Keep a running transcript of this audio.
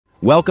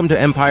Welcome to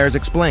Empires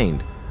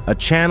Explained, a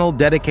channel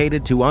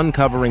dedicated to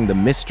uncovering the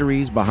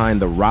mysteries behind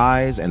the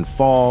rise and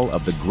fall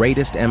of the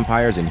greatest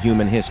empires in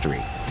human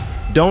history.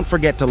 Don't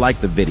forget to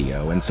like the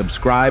video and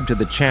subscribe to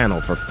the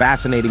channel for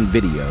fascinating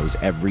videos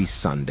every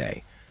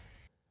Sunday.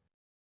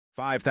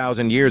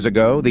 5,000 years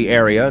ago, the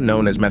area,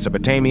 known as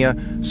Mesopotamia,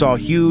 saw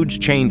huge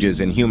changes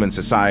in human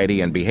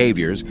society and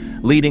behaviors,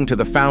 leading to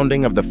the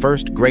founding of the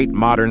first great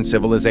modern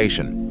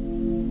civilization.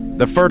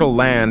 The fertile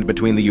land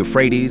between the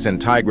Euphrates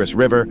and Tigris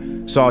River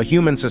saw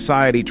human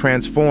society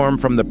transform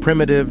from the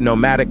primitive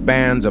nomadic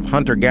bands of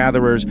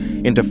hunter-gatherers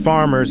into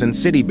farmers and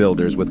city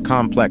builders with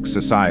complex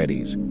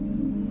societies.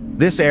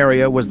 This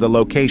area was the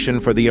location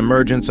for the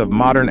emergence of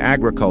modern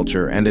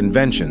agriculture and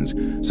inventions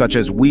such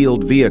as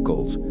wheeled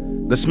vehicles,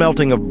 the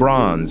smelting of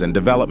bronze and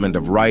development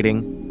of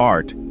writing,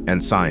 art,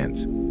 and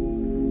science.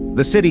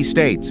 The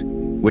city-states,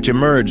 which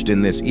emerged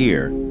in this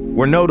era,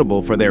 were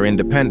notable for their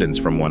independence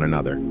from one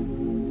another.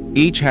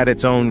 Each had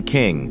its own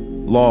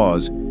king,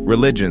 laws,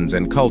 religions,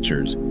 and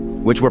cultures,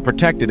 which were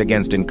protected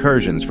against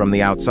incursions from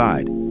the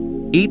outside.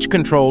 Each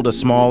controlled a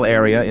small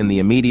area in the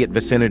immediate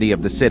vicinity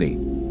of the city,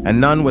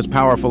 and none was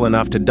powerful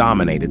enough to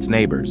dominate its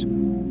neighbors.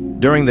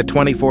 During the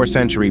 24th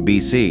century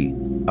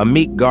BC, a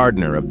meek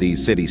gardener of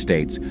these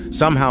city-states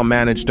somehow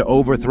managed to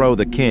overthrow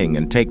the king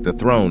and take the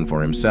throne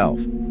for himself.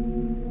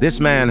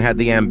 This man had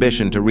the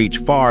ambition to reach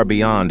far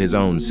beyond his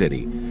own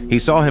city. He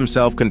saw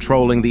himself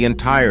controlling the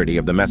entirety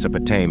of the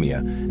Mesopotamia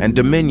and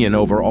dominion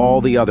over all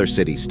the other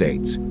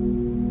city-states.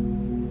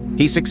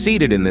 He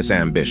succeeded in this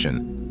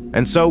ambition,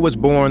 and so was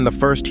born the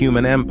first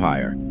human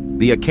empire,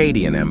 the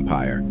Akkadian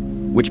Empire,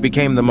 which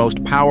became the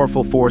most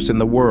powerful force in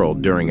the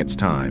world during its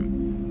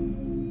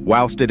time.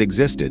 Whilst it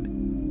existed,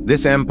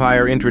 this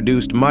empire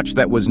introduced much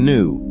that was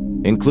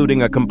new,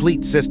 including a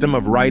complete system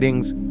of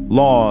writings,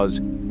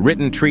 laws,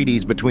 written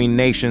treaties between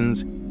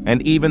nations,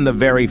 and even the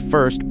very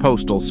first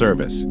postal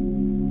service.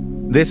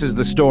 This is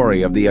the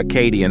story of the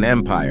Akkadian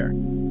Empire.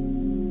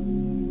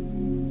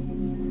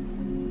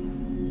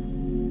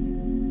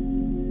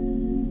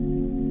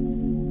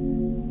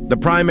 The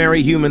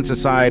primary human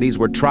societies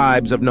were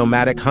tribes of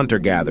nomadic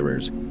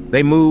hunter-gatherers.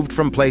 They moved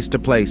from place to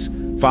place,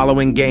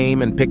 following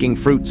game and picking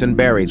fruits and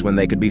berries when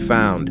they could be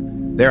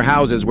found. Their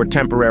houses were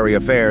temporary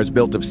affairs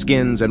built of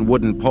skins and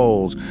wooden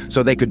poles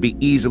so they could be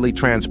easily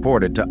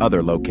transported to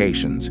other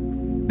locations.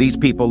 These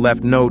people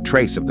left no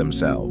trace of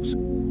themselves.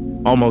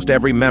 Almost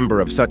every member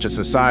of such a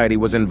society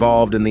was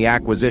involved in the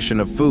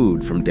acquisition of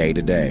food from day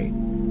to day.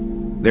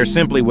 There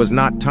simply was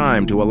not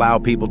time to allow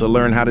people to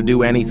learn how to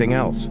do anything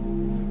else.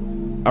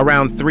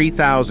 Around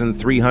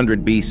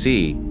 3,300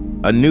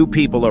 BC, a new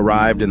people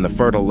arrived in the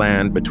fertile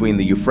land between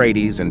the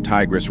Euphrates and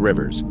Tigris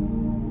rivers.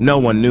 No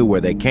one knew where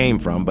they came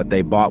from, but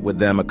they brought with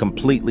them a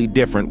completely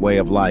different way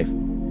of life.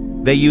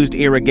 They used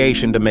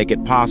irrigation to make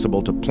it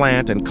possible to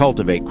plant and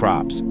cultivate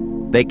crops.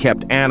 They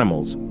kept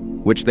animals,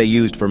 which they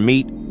used for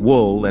meat,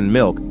 wool, and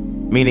milk,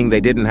 meaning they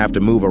didn't have to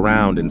move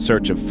around in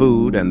search of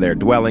food, and their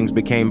dwellings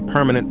became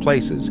permanent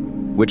places,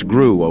 which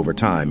grew over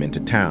time into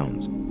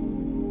towns.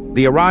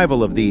 The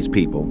arrival of these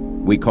people,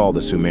 we call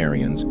the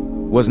Sumerians,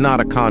 was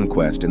not a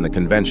conquest in the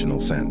conventional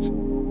sense.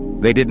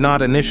 They did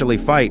not initially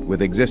fight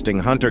with existing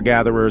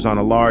hunter-gatherers on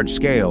a large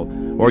scale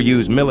or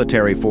use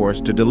military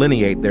force to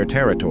delineate their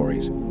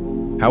territories.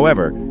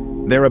 However,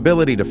 their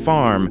ability to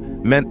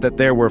farm meant that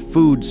there were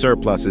food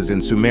surpluses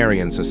in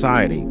Sumerian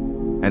society,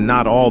 and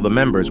not all the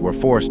members were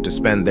forced to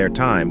spend their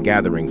time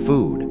gathering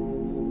food.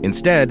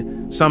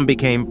 Instead, some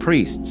became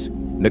priests,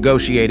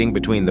 negotiating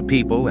between the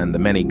people and the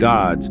many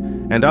gods,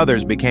 and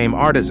others became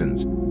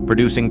artisans,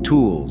 producing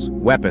tools,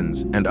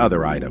 weapons, and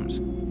other items.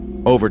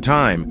 Over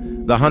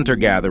time, the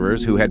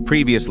hunter-gatherers who had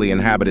previously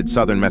inhabited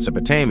southern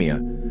Mesopotamia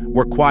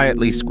were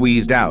quietly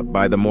squeezed out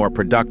by the more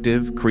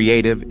productive,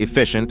 creative,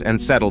 efficient, and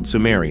settled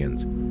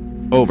Sumerians.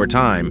 Over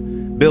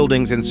time,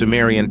 buildings in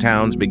Sumerian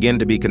towns began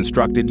to be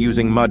constructed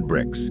using mud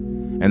bricks,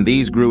 and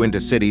these grew into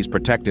cities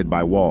protected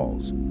by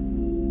walls.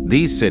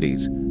 These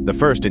cities, the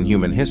first in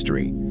human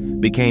history,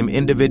 became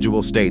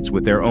individual states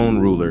with their own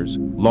rulers,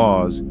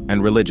 laws,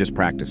 and religious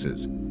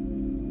practices.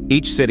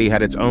 Each city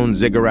had its own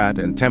ziggurat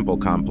and temple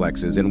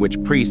complexes in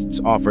which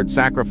priests offered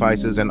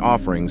sacrifices and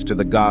offerings to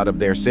the god of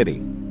their city.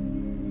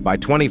 By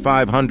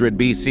 2500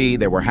 BC,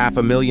 there were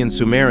 500,000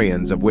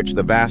 Sumerians, of which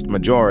the vast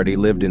majority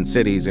lived in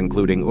cities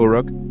including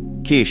Uruk,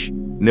 Kish,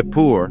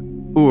 Nippur,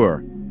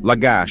 Ur,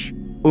 Lagash,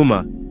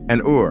 Umma,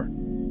 and Ur.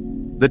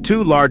 The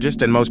two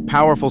largest and most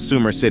powerful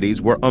Sumer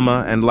cities were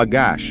Umma and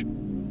Lagash.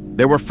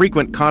 There were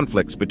frequent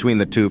conflicts between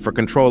the two for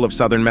control of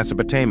southern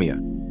Mesopotamia.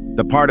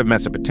 The part of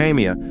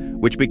Mesopotamia,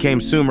 which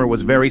became Sumer,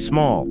 was very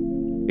small.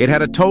 It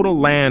had a total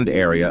land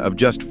area of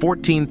just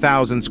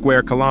 14,000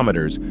 square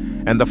kilometers,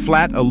 and the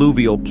flat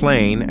alluvial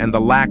plain and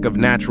the lack of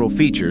natural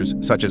features,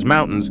 such as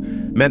mountains,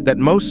 meant that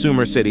most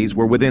Sumer cities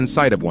were within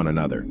sight of one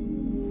another.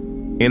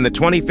 In the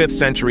 25th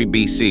century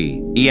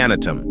BC,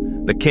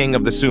 Eannatum, the king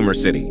of the Sumer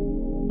city,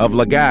 of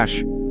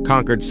Lagash,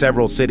 conquered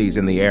several cities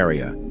in the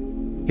area.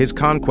 His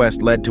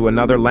conquest led to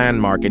another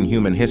landmark in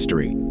human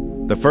history,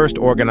 the first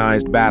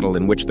organized battle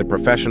in which the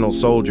professional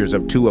soldiers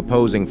of two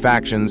opposing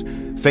factions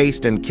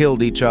faced and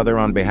killed each other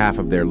on behalf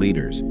of their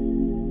leaders.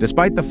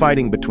 Despite the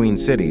fighting between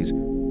cities,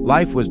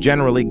 life was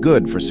generally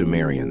good for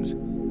Sumerians.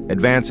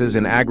 Advances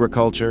in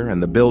agriculture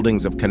and the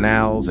buildings of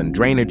canals and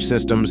drainage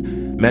systems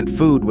meant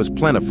food was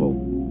plentiful,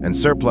 and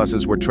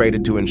surpluses were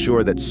traded to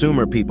ensure that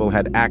Sumer people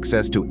had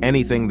access to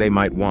anything they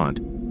might want,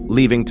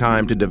 leaving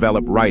time to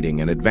develop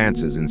writing and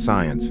advances in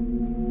science.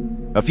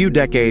 A few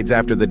decades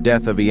after the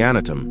death of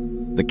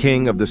Eannatum, the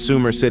king of the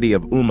Sumer city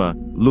of Umma,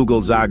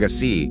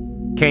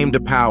 Lugal-Zagassi, came to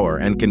power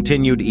and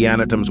continued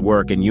Eannatum's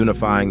work in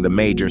unifying the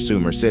major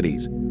Sumer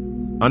cities.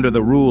 Under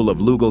the rule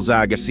of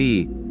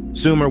Lugal-Zagassi,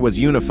 Sumer was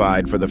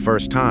unified for the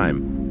first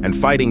time, and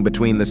fighting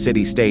between the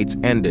city-states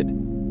ended.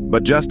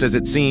 But just as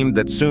it seemed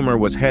that Sumer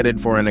was headed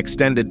for an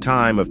extended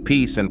time of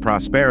peace and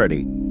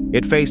prosperity,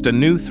 it faced a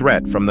new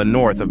threat from the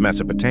north of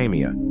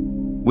Mesopotamia.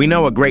 We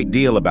know a great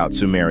deal about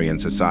Sumerian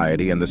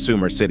society and the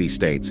Sumer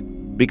city-states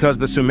because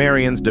the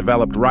Sumerians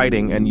developed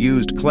writing and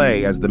used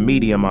clay as the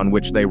medium on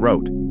which they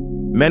wrote.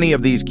 Many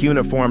of these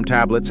cuneiform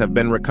tablets have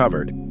been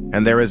recovered,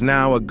 and there is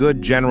now a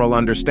good general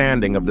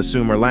understanding of the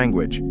Sumer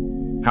language.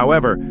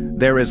 However,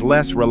 there is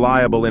less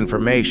reliable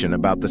information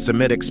about the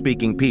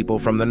Semitic-speaking people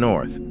from the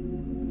north.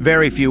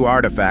 Very few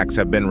artifacts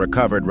have been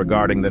recovered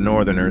regarding the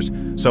northerners,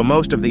 so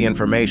most of the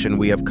information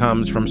we have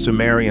comes from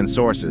Sumerian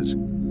sources.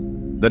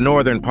 The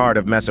northern part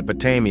of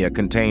Mesopotamia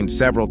contained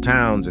several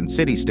towns and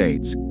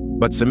city-states,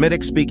 but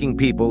Semitic-speaking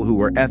people who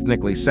were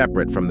ethnically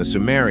separate from the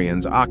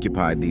Sumerians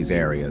occupied these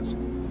areas.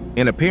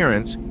 In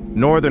appearance,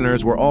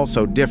 northerners were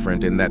also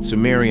different in that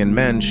Sumerian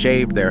men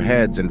shaved their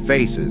heads and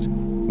faces,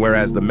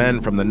 whereas the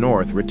men from the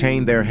north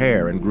retained their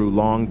hair and grew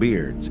long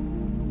beards.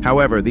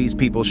 However, these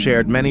people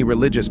shared many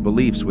religious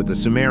beliefs with the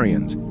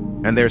Sumerians,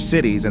 and their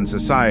cities and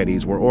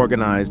societies were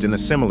organized in a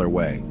similar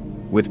way,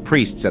 with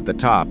priests at the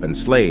top and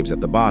slaves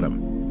at the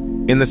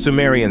bottom. In the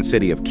Sumerian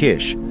city of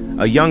Kish,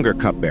 a younger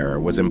cupbearer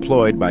was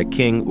employed by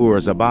King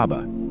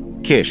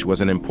Ur-Zababa. Kish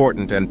was an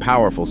important and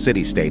powerful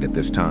city-state at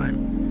this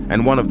time,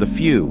 and one of the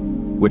few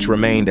which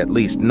remained at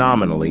least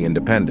nominally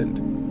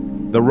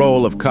independent. The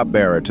role of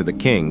cupbearer to the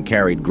king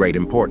carried great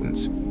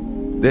importance.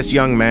 This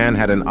young man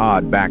had an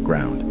odd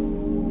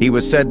background. He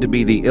was said to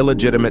be the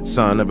illegitimate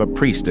son of a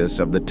priestess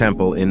of the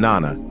temple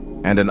Inanna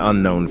and an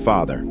unknown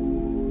father.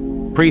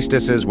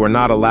 Priestesses were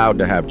not allowed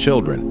to have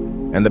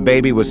children, and the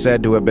baby was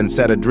said to have been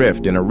set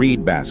adrift in a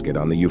reed basket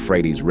on the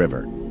Euphrates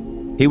River.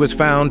 He was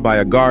found by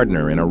a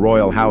gardener in a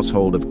royal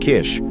household of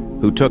Kish,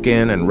 who took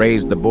in and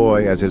raised the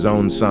boy as his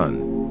own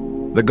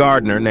son. The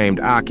gardener, named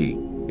Aki,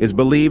 is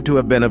believed to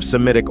have been of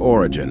Semitic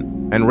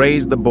origin and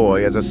raised the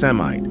boy as a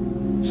Semite.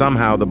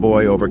 Somehow the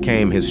boy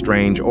overcame his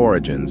strange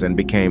origins and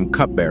became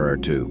cupbearer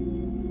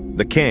to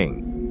the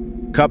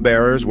king.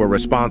 Cupbearers were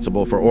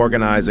responsible for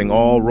organizing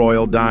all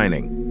royal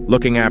dining,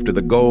 looking after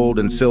the gold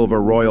and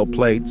silver royal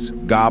plates,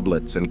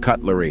 goblets, and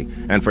cutlery,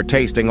 and for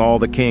tasting all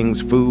the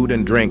king's food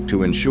and drink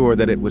to ensure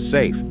that it was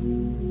safe.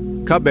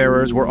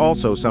 Cupbearers were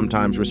also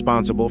sometimes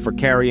responsible for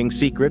carrying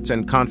secrets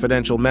and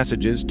confidential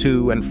messages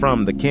to and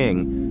from the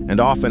king, and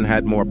often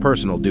had more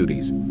personal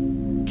duties.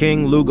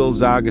 King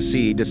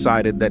Lugal-Zagassi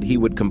decided that he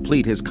would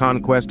complete his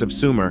conquest of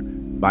Sumer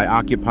by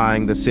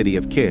occupying the city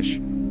of Kish.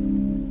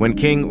 When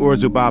King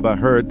Ur-Zababa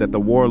heard that the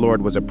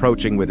warlord was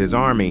approaching with his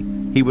army,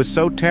 he was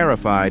so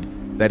terrified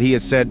that he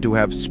is said to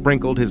have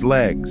sprinkled his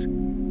legs.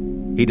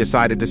 He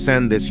decided to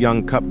send this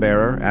young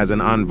cupbearer as an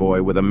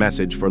envoy with a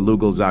message for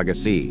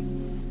Lugal-Zagassi.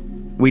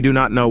 We do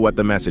not know what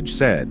the message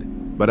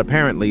said, but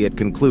apparently it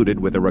concluded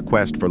with a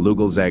request for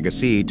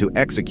Lugal-Zagassi to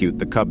execute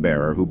the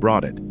cupbearer who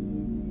brought it.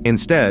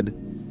 Instead,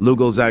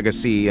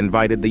 Lugal-Zagassi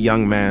invited the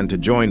young man to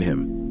join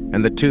him,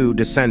 and the two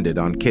descended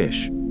on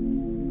Kish.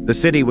 The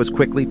city was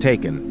quickly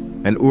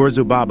taken, and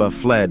Ur-Zababa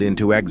fled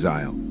into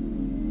exile.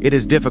 It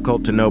is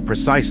difficult to know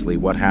precisely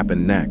what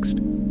happened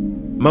next.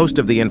 Most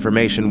of the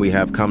information we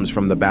have comes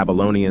from the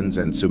Babylonians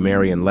and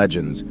Sumerian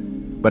legends,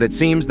 but it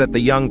seems that the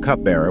young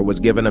cupbearer was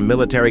given a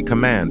military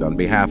command on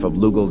behalf of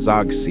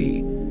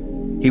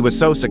Lugal-Zagassi. He was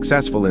so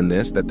successful in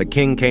this that the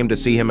king came to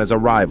see him as a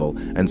rival,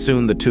 and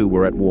soon the two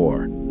were at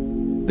war.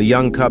 The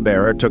young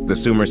cupbearer took the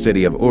Sumer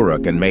city of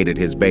Uruk and made it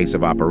his base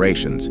of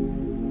operations.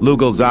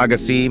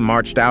 Lugal-Zagassi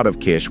marched out of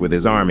Kish with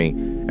his army,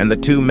 and the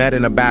two met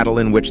in a battle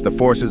in which the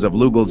forces of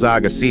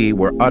Lugal-Zagassi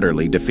were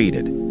utterly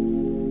defeated.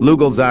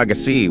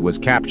 Lugal-Zagassi was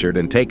captured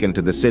and taken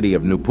to the city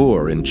of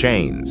Nippur in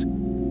chains.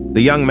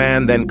 The young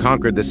man then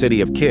conquered the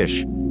city of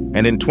Kish,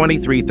 and in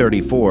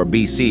 2334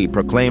 BC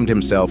proclaimed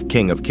himself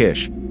king of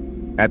Kish.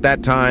 At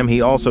that time,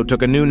 he also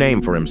took a new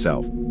name for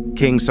himself,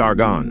 King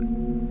Sargon.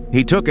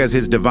 He took as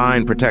his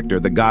divine protector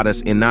the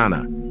goddess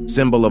Inanna,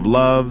 symbol of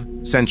love,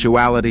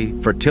 sensuality,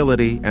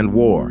 fertility, and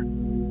war.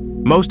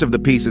 Most of the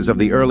pieces of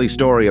the early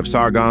story of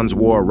Sargon's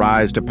war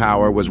rise to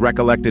power was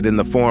recollected in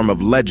the form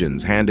of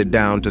legends handed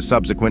down to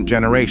subsequent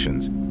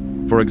generations.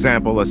 For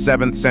example, a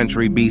 7th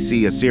century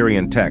BC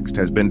Assyrian text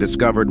has been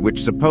discovered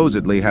which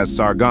supposedly has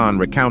Sargon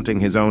recounting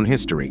his own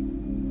history.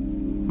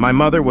 My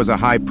mother was a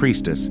high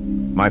priestess.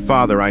 My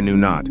father I knew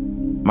not.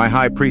 My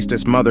high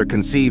priestess mother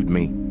conceived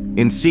me,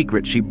 In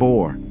secret she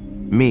bore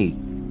me.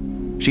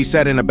 She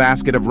set in a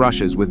basket of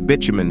rushes with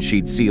bitumen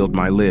she'd sealed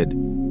my lid.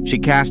 She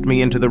cast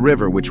me into the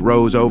river which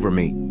rose over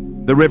me.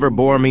 The river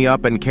bore me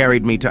up and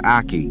carried me to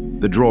Aki,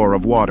 the drawer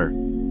of water.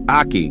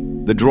 Aki,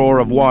 the drawer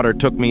of water,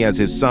 took me as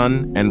his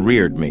son and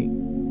reared me.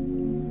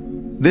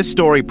 This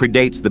story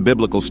predates the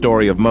biblical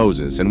story of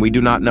Moses, and we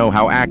do not know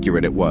how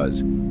accurate it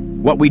was.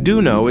 What we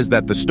do know is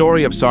that the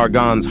story of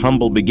Sargon's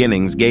humble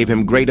beginnings gave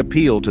him great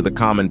appeal to the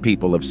common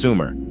people of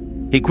Sumer.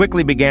 He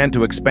quickly began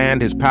to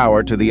expand his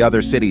power to the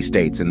other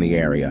city-states in the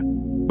area,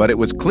 but it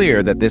was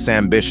clear that this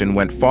ambition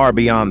went far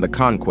beyond the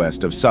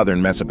conquest of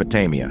southern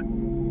Mesopotamia.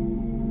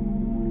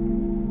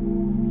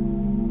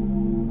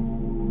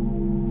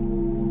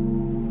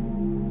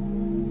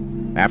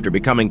 After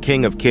becoming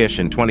king of Kish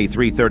in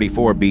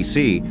 2334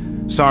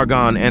 BC,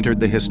 Sargon entered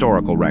the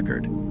historical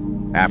record.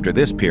 After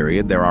this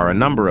period, there are a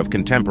number of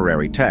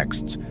contemporary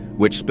texts,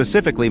 which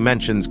specifically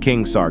mentions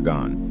King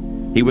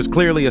Sargon. He was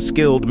clearly a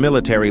skilled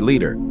military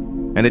leader,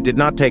 and it did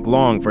not take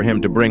long for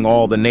him to bring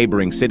all the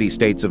neighboring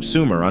city-states of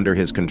Sumer under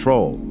his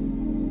control.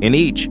 In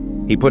each,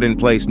 he put in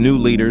place new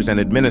leaders and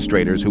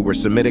administrators who were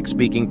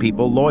Semitic-speaking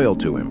people loyal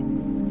to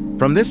him.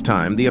 From this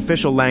time, the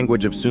official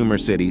language of Sumer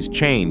cities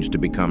changed to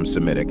become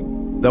Semitic,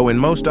 though in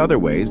most other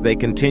ways they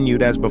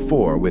continued as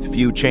before with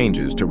few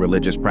changes to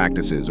religious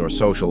practices or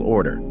social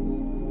order.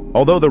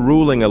 Although the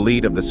ruling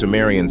elite of the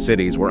Sumerian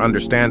cities were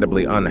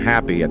understandably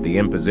unhappy at the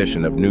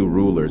imposition of new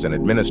rulers and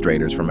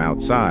administrators from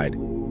outside,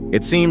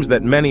 it seems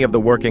that many of the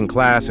working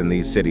class in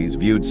these cities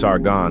viewed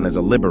Sargon as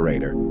a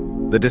liberator.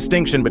 The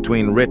distinction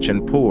between rich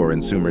and poor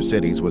in Sumer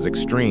cities was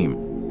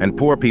extreme, and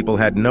poor people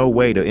had no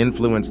way to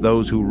influence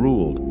those who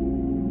ruled.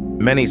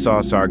 Many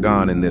saw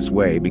Sargon in this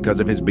way because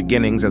of his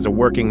beginnings as a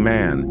working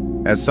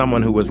man, as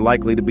someone who was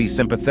likely to be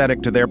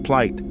sympathetic to their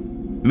plight.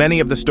 Many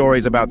of the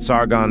stories about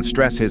Sargon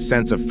stress his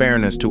sense of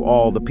fairness to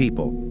all the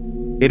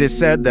people. It is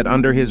said that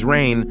under his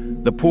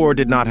reign, the poor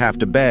did not have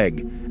to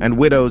beg, and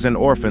widows and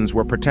orphans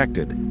were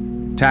protected.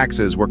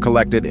 Taxes were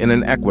collected in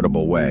an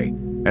equitable way,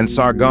 and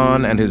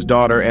Sargon and his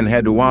daughter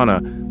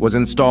Enheduanna was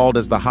installed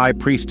as the high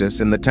priestess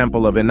in the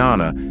temple of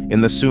Inanna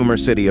in the Sumer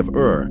city of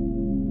Ur.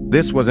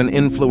 This was an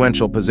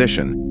influential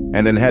position,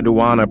 and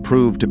Enheduanna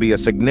proved to be a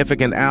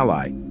significant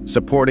ally,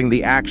 supporting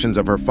the actions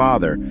of her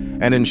father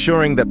and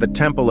ensuring that the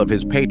temple of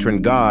his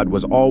patron god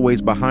was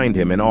always behind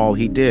him in all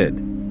he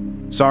did.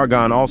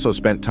 Sargon also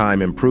spent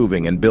time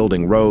improving and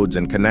building roads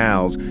and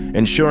canals,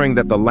 ensuring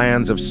that the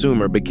lands of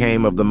Sumer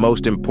became of the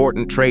most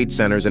important trade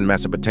centers in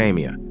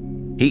Mesopotamia.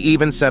 He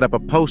even set up a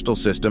postal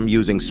system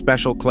using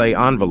special clay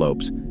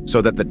envelopes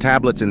so that the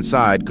tablets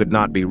inside could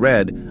not be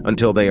read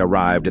until they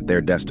arrived at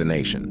their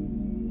destination.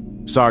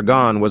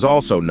 Sargon was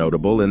also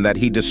notable in that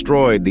he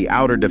destroyed the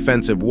outer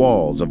defensive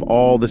walls of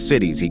all the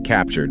cities he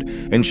captured,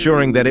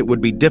 ensuring that it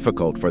would be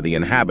difficult for the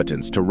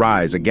inhabitants to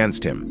rise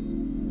against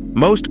him.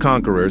 Most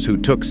conquerors who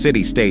took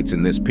city-states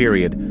in this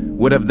period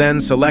would have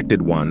then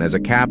selected one as a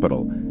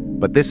capital,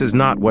 but this is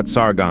not what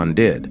Sargon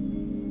did.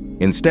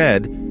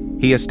 Instead,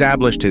 he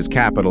established his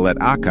capital at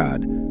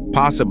Akkad,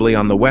 possibly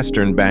on the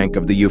western bank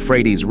of the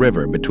Euphrates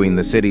River between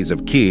the cities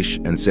of Kish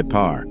and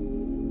Sippar.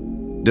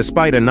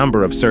 Despite a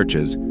number of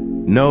searches,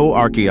 no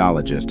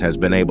archaeologist has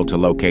been able to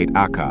locate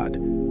Akkad,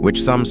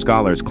 which some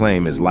scholars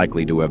claim is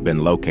likely to have been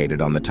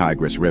located on the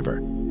Tigris River.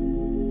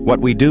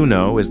 What we do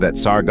know is that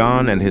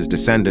Sargon and his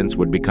descendants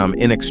would become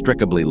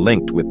inextricably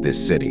linked with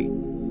this city.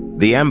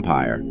 The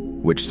empire,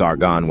 which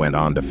Sargon went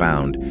on to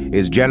found,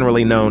 is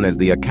generally known as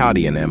the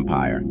Akkadian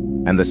Empire,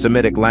 and the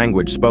Semitic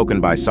language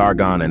spoken by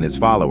Sargon and his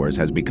followers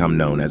has become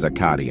known as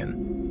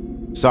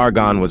Akkadian.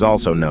 Sargon was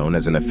also known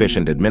as an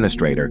efficient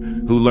administrator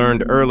who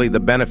learned early the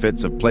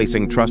benefits of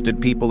placing trusted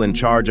people in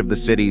charge of the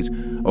cities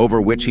over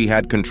which he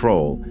had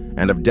control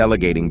and of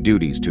delegating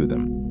duties to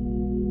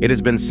them. It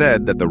has been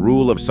said that the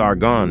rule of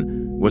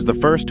Sargon was the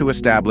first to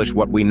establish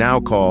what we now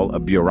call a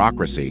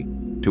bureaucracy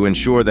to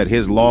ensure that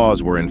his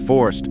laws were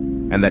enforced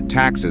and that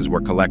taxes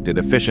were collected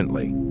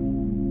efficiently.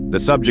 The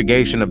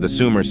subjugation of the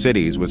Sumer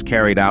cities was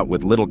carried out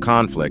with little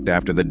conflict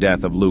after the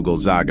death of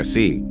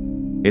Lugal-Zagassi.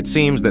 It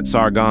seems that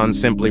Sargon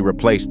simply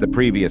replaced the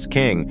previous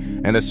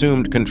king and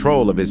assumed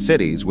control of his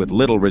cities with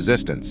little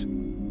resistance.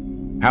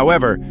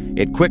 However,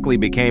 it quickly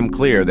became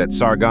clear that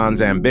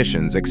Sargon's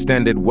ambitions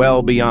extended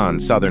well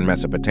beyond southern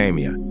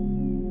Mesopotamia.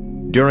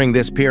 During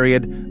this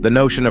period, the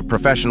notion of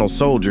professional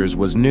soldiers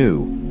was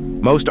new.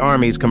 Most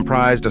armies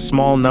comprised a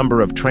small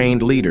number of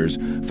trained leaders,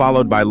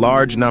 followed by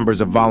large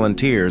numbers of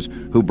volunteers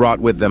who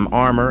brought with them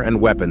armor and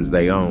weapons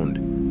they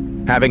owned.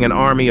 Having an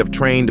army of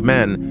trained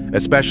men,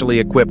 especially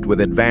equipped with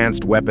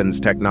advanced weapons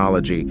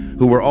technology,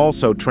 who were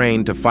also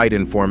trained to fight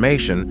in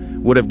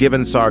formation, would have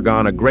given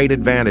Sargon a great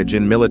advantage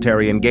in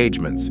military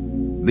engagements.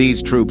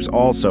 These troops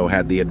also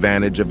had the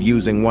advantage of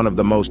using one of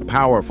the most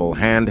powerful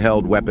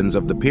handheld weapons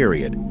of the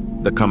period,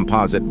 the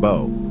composite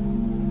bow.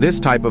 This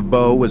type of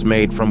bow was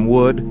made from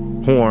wood,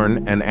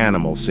 horn, and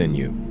animal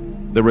sinew.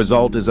 The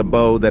result is a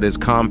bow that is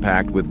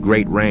compact with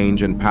great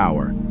range and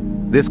power.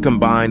 This,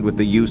 combined with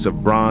the use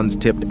of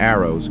bronze-tipped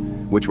arrows,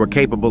 which were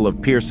capable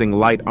of piercing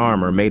light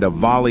armor, made a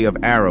volley of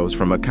arrows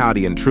from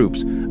Akkadian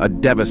troops, a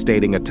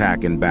devastating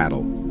attack in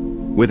battle.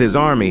 With his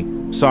army,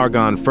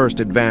 Sargon first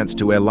advanced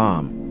to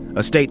Elam,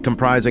 a state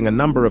comprising a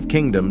number of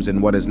kingdoms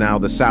in what is now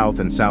the south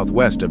and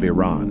southwest of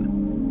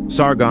Iran.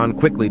 Sargon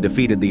quickly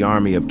defeated the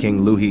army of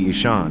King Luhi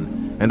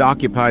Ishan and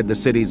occupied the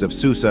cities of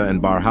Susa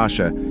and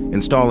Barhasha,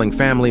 installing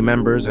family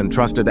members and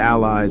trusted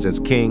allies as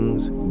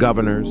kings,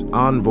 governors,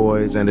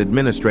 envoys, and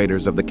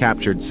administrators of the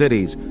captured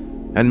cities,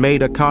 and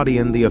made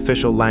Akkadian the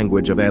official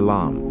language of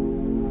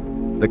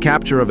Elam. The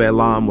capture of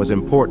Elam was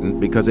important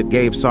because it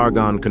gave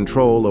Sargon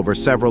control over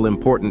several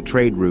important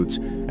trade routes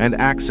and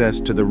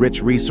access to the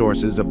rich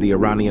resources of the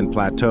Iranian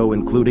plateau,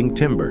 including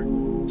timber,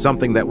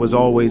 something that was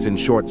always in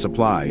short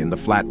supply in the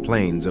flat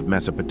plains of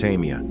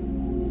Mesopotamia.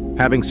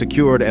 Having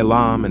secured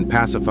Elam and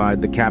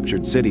pacified the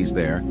captured cities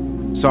there,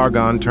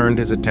 Sargon turned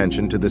his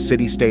attention to the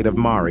city-state of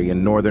Mari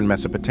in northern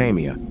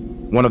Mesopotamia,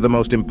 one of the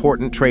most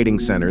important trading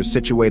centers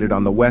situated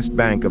on the west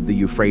bank of the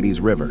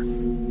Euphrates River.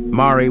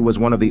 Mari was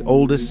one of the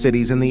oldest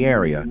cities in the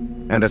area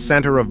and a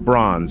center of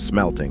bronze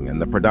smelting and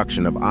the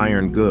production of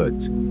iron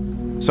goods.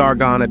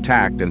 Sargon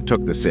attacked and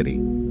took the city,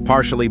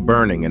 partially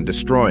burning and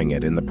destroying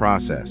it in the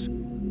process.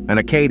 An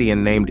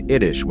Akkadian named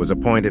Iddish was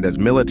appointed as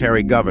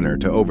military governor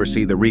to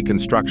oversee the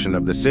reconstruction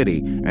of the city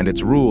and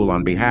its rule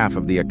on behalf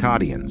of the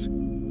Akkadians.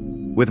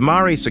 With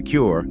Mari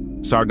secure,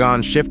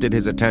 Sargon shifted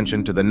his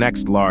attention to the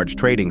next large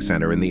trading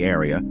center in the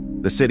area,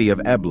 the city of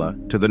Ebla,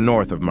 to the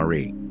north of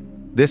Mari.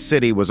 This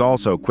city was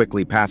also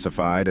quickly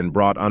pacified and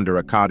brought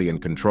under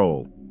Akkadian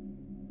control.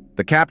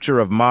 The capture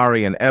of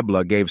Mari and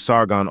Ebla gave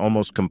Sargon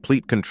almost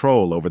complete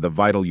control over the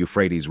vital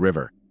Euphrates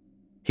River.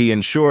 He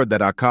ensured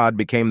that Akkad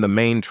became the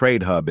main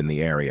trade hub in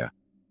the area.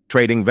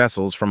 Trading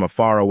vessels from as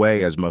far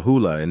away as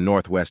Mahula in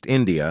northwest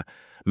India,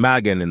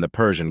 Magan in the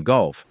Persian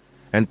Gulf,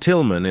 and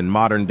Tilman in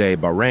modern-day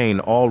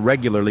Bahrain all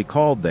regularly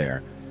called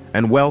there,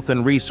 and wealth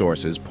and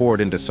resources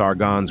poured into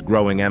Sargon's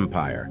growing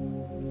empire.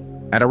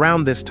 At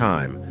around this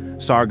time,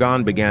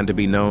 Sargon began to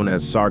be known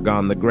as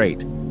Sargon the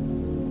Great.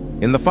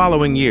 In the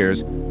following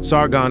years,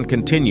 Sargon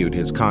continued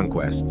his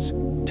conquests,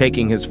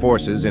 taking his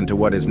forces into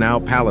what is now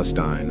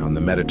Palestine on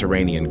the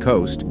Mediterranean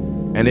coast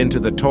and into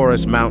the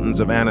Taurus Mountains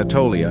of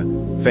Anatolia,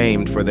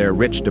 famed for their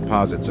rich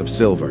deposits of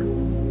silver.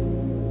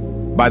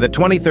 By the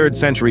 23rd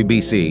century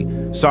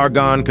BC,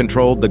 Sargon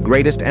controlled the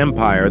greatest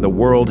empire the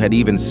world had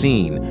even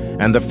seen,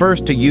 and the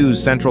first to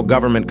use central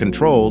government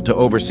control to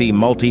oversee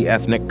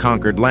multi-ethnic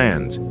conquered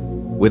lands.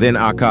 Within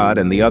Akkad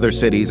and the other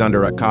cities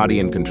under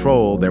Akkadian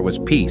control, there was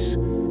peace,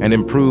 and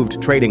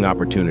improved trading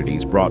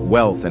opportunities brought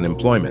wealth and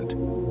employment.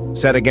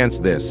 Set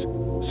against this,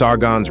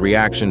 Sargon's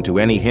reaction to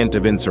any hint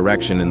of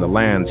insurrection in the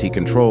lands he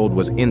controlled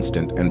was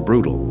instant and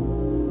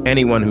brutal.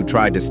 Anyone who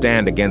tried to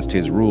stand against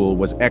his rule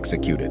was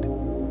executed.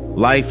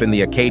 Life in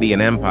the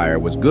Akkadian Empire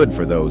was good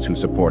for those who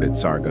supported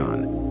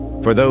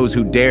Sargon. For those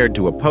who dared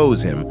to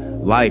oppose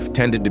him, life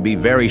tended to be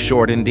very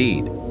short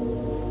indeed.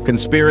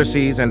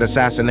 Conspiracies and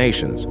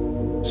assassinations.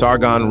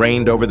 Sargon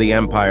reigned over the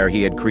empire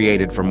he had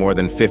created for more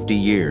than 50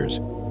 years.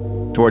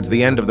 Towards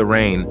the end of the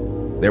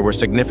reign, there were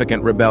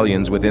significant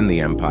rebellions within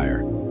the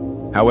empire.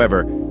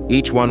 However,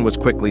 each one was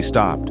quickly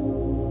stopped.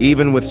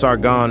 Even with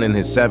Sargon in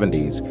his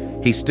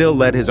 70s, he still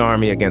led his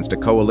army against a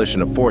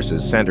coalition of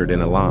forces centered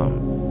in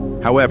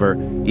Elam. However,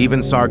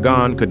 even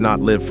Sargon could not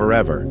live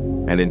forever,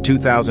 and in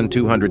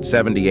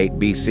 2278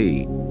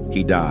 BC,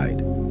 he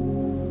died.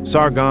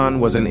 Sargon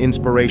was an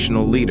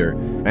inspirational leader,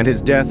 and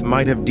his death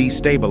might have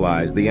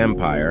destabilized the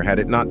empire had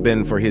it not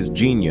been for his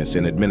genius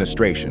in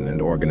administration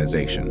and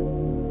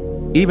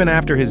organization. Even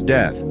after his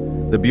death,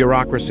 the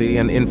bureaucracy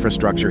and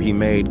infrastructure he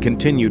made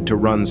continued to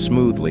run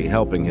smoothly,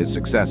 helping his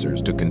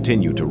successors to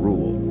continue to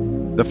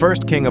rule. The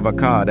first king of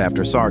Akkad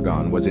after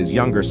Sargon was his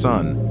younger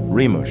son,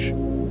 Rimush.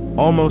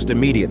 Almost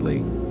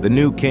immediately, the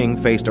new king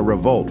faced a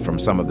revolt from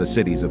some of the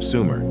cities of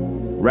Sumer.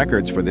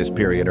 Records for this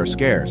period are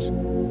scarce,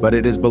 but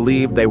it is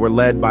believed they were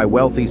led by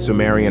wealthy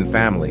Sumerian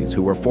families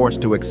who were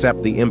forced to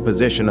accept the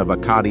imposition of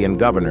Akkadian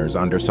governors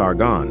under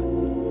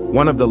Sargon.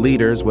 One of the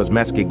leaders was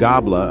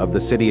Meskigabla of the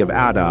city of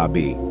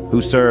Adabi,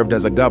 who served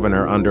as a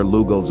governor under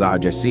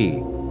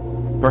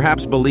Lugal-Zajesi.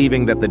 Perhaps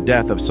believing that the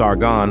death of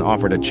Sargon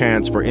offered a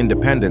chance for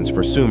independence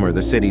for Sumer,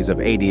 the cities of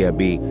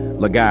Adiabi,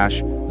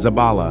 Lagash,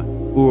 Zabala,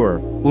 Ur,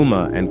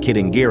 Umma, and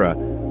Kidingira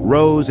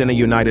rose in a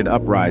united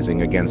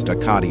uprising against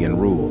Akkadian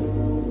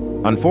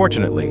rule.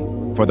 Unfortunately,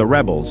 for the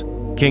rebels,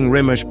 King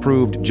Rimush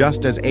proved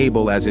just as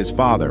able as his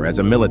father as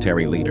a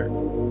military leader.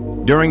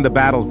 During the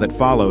battles that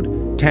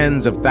followed,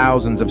 tens of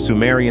thousands of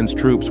Sumerians'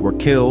 troops were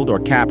killed or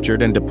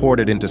captured and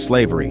deported into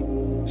slavery.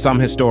 Some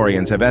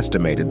historians have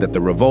estimated that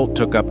the revolt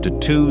took up to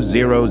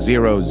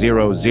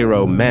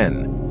 2,000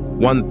 men,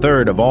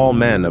 one-third of all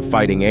men of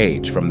fighting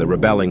age from the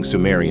rebelling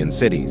Sumerian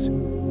cities.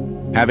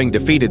 Having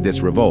defeated this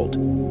revolt,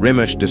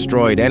 Rimush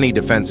destroyed any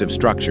defensive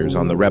structures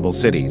on the rebel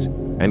cities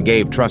and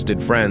gave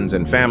trusted friends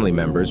and family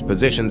members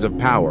positions of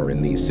power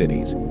in these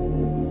cities.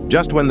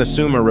 Just when the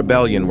Sumer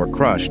rebellion were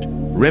crushed,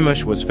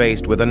 Rimush was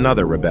faced with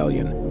another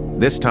rebellion,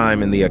 this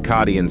time in the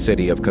Akkadian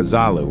city of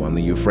Kazalu on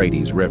the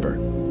Euphrates River.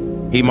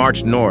 He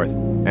marched north,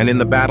 and in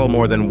the battle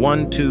more than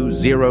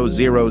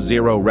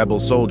 12,000 rebel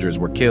soldiers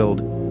were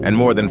killed and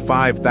more than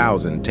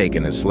 5,000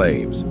 taken as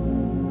slaves.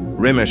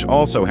 Rimesh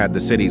also had the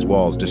city's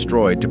walls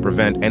destroyed to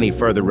prevent any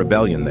further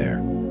rebellion there.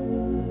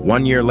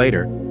 1 year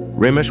later,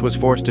 Rimesh was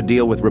forced to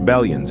deal with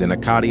rebellions in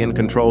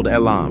Akkadian-controlled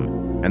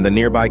Elam and the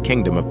nearby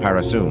kingdom of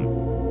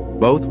Parasum.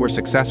 Both were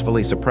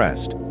successfully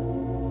suppressed.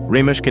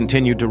 Rimesh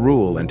continued to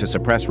rule and to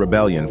suppress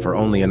rebellion for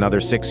only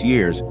another 6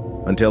 years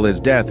until his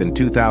death in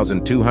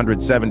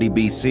 2270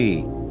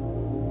 BC.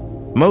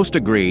 Most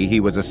agree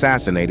he was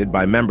assassinated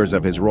by members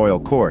of his royal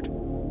court.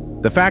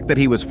 The fact that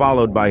he was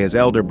followed by his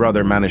elder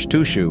brother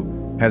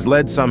Manishtushu has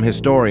led some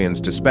historians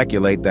to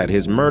speculate that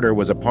his murder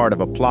was a part of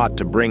a plot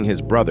to bring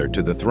his brother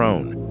to the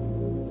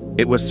throne.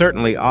 It was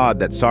certainly odd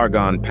that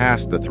Sargon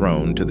passed the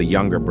throne to the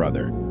younger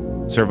brother.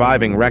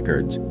 Surviving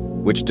records,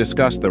 which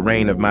discuss the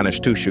reign of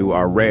Manishtushu,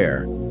 are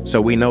rare,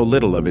 so we know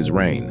little of his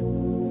reign.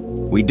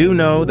 We do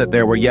know that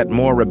there were yet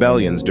more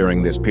rebellions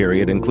during this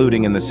period,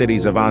 including in the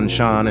cities of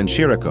Anshan and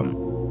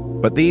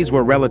Shirakum, but these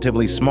were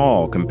relatively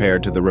small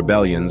compared to the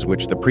rebellions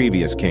which the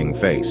previous king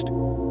faced.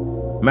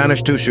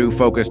 Manishtushu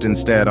focused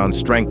instead on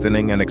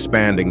strengthening and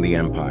expanding the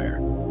empire.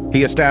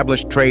 He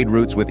established trade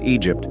routes with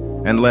Egypt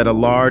and led a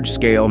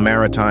large-scale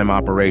maritime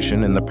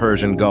operation in the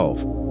Persian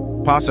Gulf,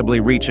 possibly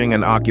reaching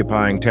and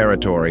occupying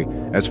territory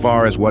as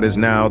far as what is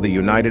now the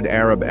United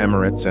Arab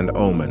Emirates and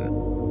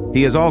Oman.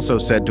 He is also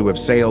said to have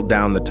sailed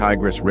down the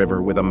Tigris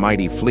River with a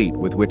mighty fleet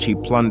with which he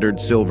plundered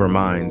silver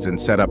mines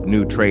and set up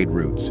new trade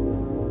routes.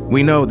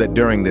 We know that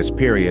during this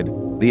period,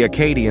 the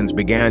Akkadians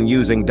began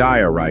using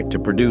diorite to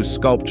produce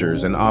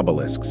sculptures and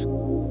obelisks.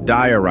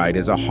 Diorite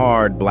is a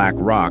hard black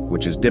rock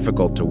which is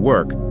difficult to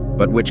work,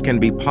 but which can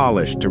be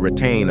polished to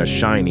retain a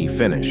shiny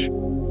finish.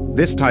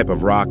 This type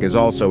of rock is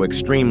also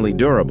extremely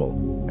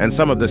durable, and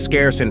some of the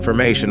scarce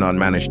information on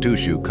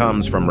Manishtushu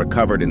comes from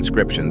recovered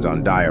inscriptions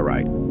on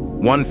diorite.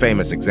 One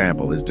famous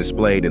example is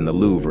displayed in the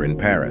Louvre in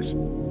Paris.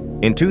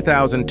 In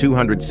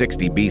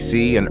 2260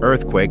 BC, an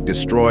earthquake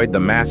destroyed the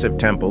massive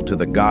temple to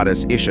the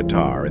goddess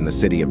Ishtar in the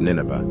city of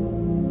Nineveh.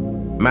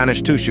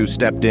 Manishtushu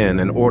stepped in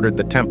and ordered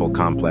the temple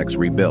complex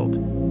rebuilt.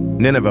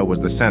 Nineveh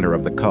was the center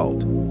of the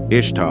cult.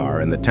 Ishtar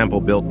and the temple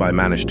built by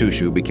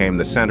Manishtushu became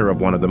the center of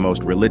one of the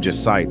most religious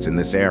sites in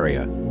this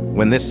area,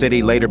 when this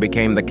city later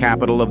became the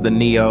capital of the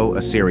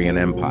Neo-Assyrian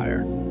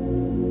Empire.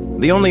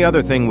 The only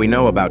other thing we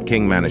know about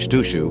King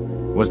Manishtushu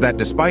was that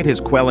despite his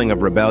quelling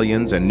of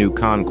rebellions and new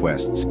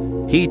conquests,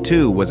 he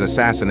too was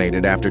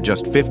assassinated after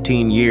just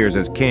 15 years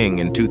as king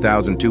in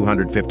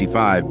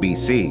 2255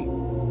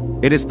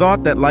 BC. It is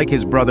thought that, like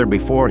his brother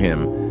before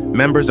him,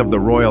 members of the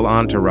royal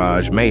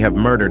entourage may have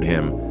murdered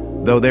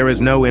him, though there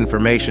is no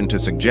information to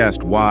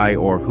suggest why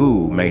or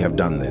who may have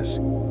done this.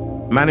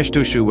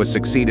 Manishtushu was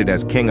succeeded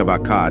as king of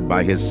Akkad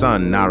by his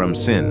son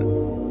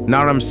Naram-Sin.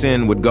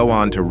 Naram-Sin would go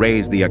on to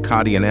raise the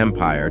Akkadian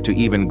Empire to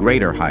even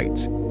greater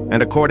heights,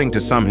 and according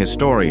to some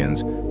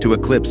historians, to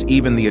eclipse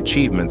even the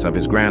achievements of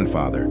his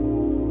grandfather.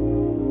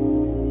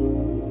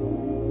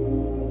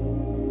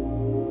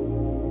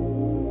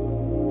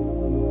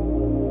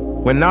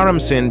 When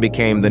Naram-Sin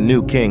became the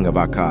new king of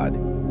Akkad,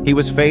 he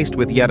was faced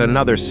with yet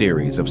another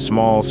series of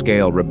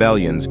small-scale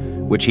rebellions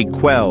which he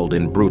quelled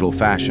in brutal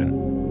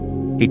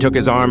fashion. He took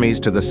his armies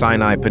to the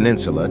Sinai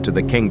Peninsula to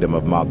the kingdom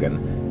of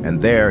Magan, and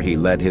there he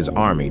led his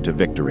army to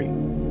victory.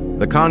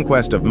 The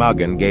conquest of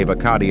Magan gave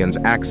Akkadians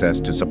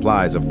access to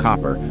supplies of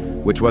copper,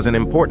 which was an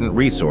important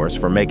resource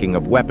for making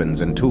of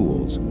weapons and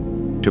tools.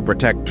 To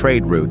protect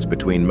trade routes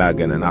between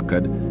Magan and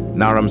Akkad,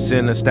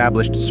 Naram-Sin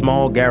established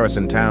small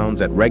garrison towns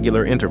at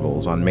regular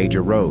intervals on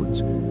major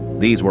roads.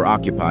 These were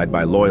occupied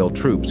by loyal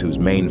troops whose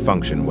main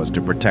function was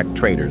to protect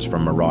traders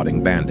from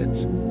marauding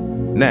bandits.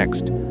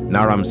 Next,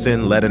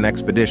 Naram-Sin led an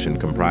expedition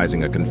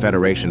comprising a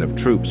confederation of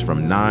troops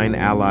from 9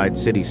 allied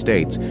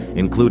city-states,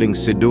 including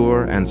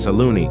Sidur and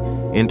Saluni,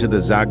 into the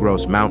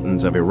Zagros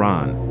Mountains of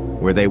Iran,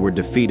 where they were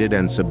defeated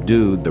and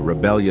subdued the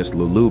rebellious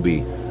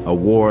Lulubi, a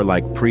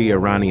warlike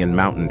pre-Iranian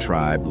mountain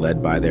tribe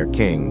led by their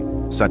king,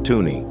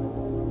 Satuni.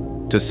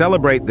 To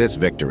celebrate this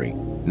victory,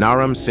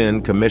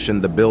 Naram-Sin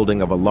commissioned the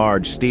building of a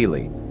large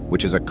stele,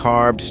 which is a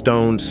carved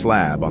stone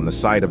slab on the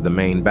site of the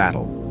main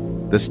battle.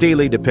 The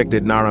stele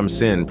depicted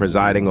Naram-Sin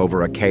presiding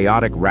over a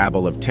chaotic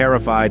rabble of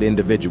terrified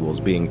individuals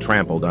being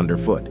trampled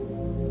underfoot.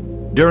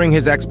 During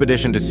his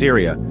expedition to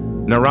Syria,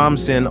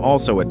 Naram-Sin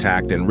also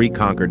attacked and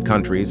reconquered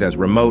countries as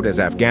remote as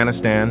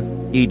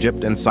Afghanistan,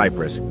 Egypt, and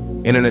Cyprus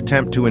in an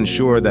attempt to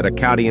ensure that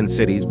Akkadian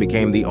cities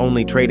became the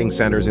only trading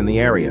centers in the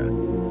area.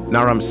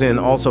 Naram-Sin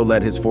also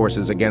led his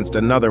forces against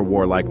another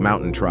warlike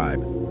mountain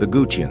tribe, the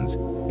Gutians,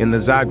 in the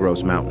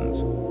Zagros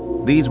Mountains.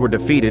 These were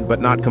defeated but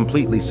not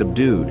completely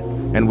subdued,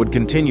 and would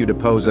continue to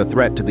pose a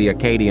threat to the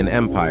Akkadian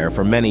Empire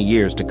for many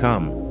years to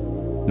come.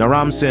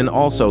 Naram-Sin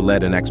also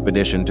led an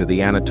expedition to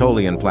the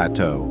Anatolian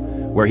Plateau,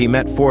 where he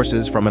met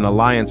forces from an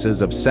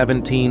alliances of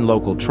 17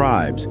 local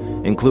tribes,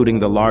 including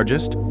the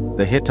largest,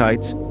 the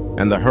Hittites,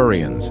 and the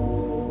Hurrians.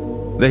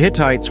 The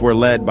Hittites were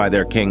led by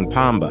their king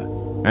Pamba,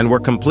 and were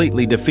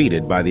completely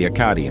defeated by the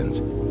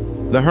Akkadians.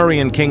 The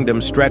Hurrian kingdom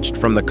stretched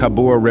from the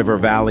Kabur River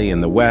Valley in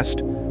the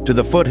west to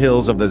the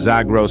foothills of the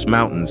Zagros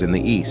Mountains in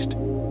the east.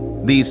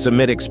 These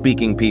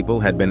Semitic-speaking people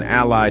had been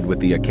allied with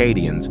the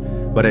Akkadians,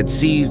 but had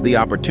seized the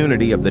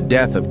opportunity of the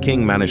death of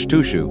King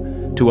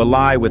Manishtushu to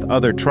ally with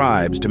other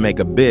tribes to make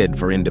a bid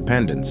for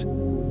independence.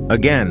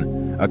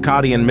 Again,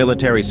 Akkadian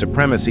military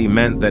supremacy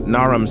meant that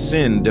Naram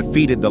Sin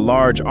defeated the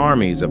large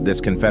armies of this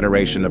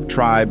confederation of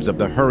tribes of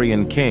the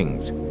Hurrian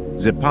kings,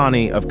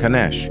 Zipani of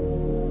Kanesh.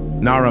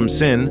 Naram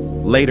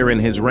Sin, later in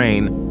his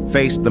reign,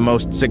 faced the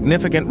most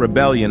significant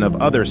rebellion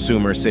of other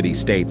Sumer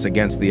city-states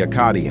against the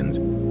Akkadians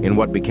in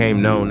what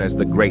became known as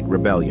the Great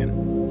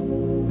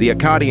Rebellion. The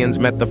Akkadians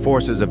met the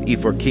forces of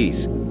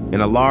Ifurkis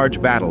in a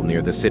large battle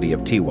near the city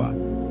of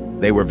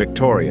Tiwa. They were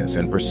victorious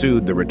and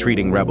pursued the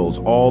retreating rebels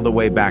all the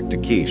way back to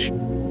Kish,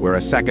 where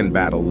a second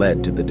battle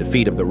led to the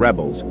defeat of the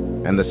rebels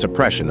and the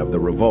suppression of the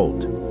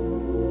revolt.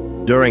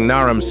 During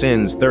Naram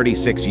Sin's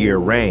 36-year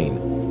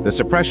reign, the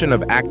suppression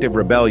of active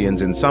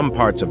rebellions in some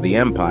parts of the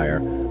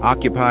empire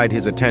occupied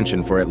his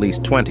attention for at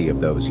least 20 of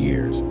those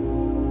years.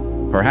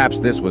 Perhaps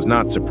this was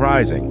not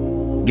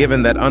surprising,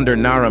 given that under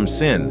Naram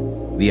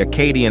Sin, the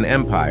Akkadian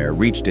Empire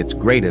reached its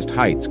greatest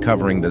heights,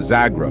 covering the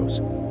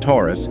Zagros,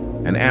 Taurus,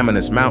 and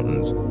Amanus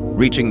Mountains,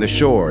 reaching the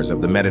shores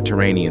of the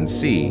Mediterranean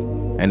Sea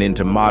and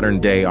into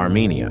modern-day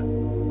Armenia.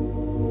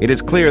 It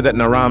is clear that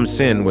Naram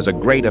Sin was a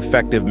great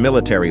effective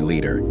military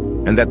leader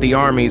and that the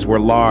armies were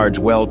large,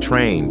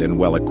 well-trained, and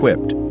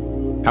well-equipped.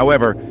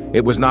 However,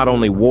 it was not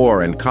only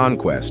war and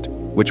conquest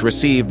which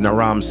received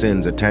Naram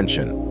Sin's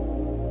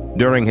attention.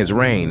 During his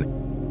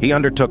reign, he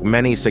undertook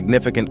many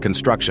significant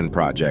construction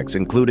projects,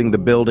 including the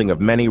building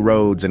of many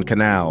roads and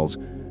canals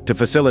to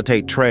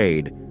facilitate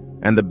trade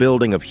and the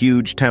building of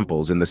huge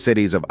temples in the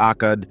cities of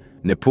Akkad,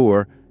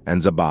 Nippur,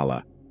 and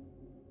Zabala.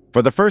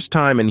 For the first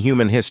time in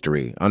human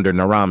history, under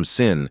Naram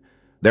Sin,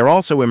 there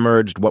also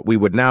emerged what we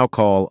would now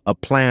call a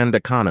planned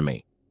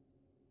economy.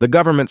 The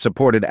government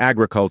supported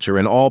agriculture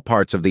in all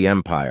parts of the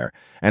empire,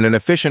 and an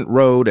efficient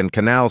road and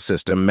canal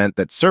system meant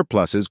that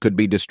surpluses could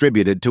be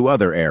distributed to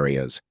other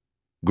areas.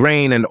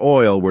 Grain and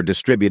oil were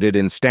distributed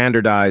in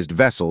standardized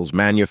vessels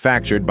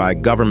manufactured by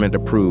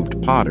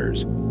government-approved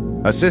potters.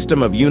 A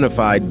system of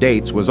unified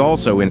dates was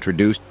also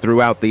introduced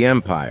throughout the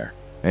empire,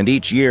 and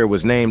each year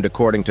was named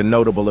according to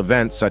notable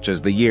events such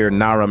as the year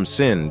Naram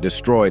Sin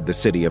destroyed the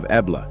city of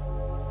Ebla.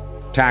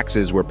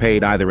 Taxes were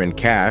paid either in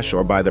cash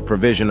or by the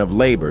provision of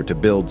labor to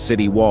build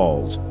city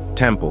walls,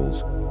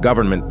 temples,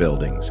 government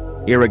buildings,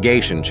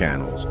 irrigation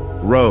channels,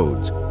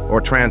 roads, or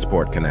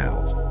transport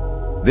canals.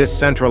 This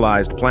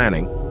centralized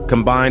planning,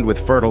 combined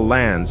with fertile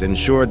lands,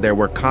 ensured there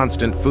were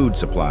constant food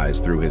supplies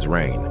through his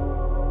reign.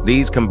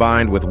 These,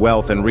 combined with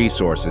wealth and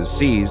resources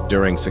seized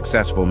during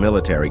successful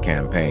military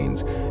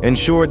campaigns,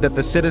 ensured that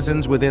the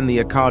citizens within the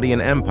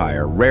Akkadian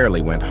Empire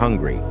rarely went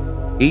hungry.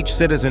 Each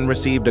citizen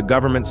received a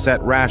government-set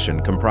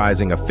ration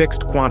comprising a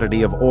fixed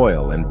quantity of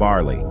oil and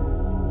barley.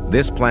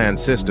 This planned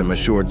system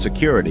assured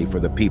security for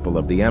the people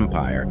of the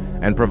empire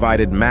and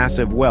provided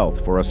massive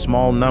wealth for a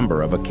small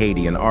number of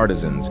Akkadian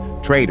artisans,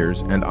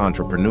 traders, and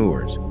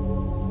entrepreneurs.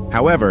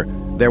 However,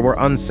 there were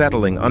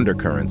unsettling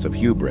undercurrents of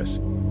hubris.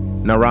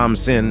 Naram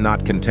Sin,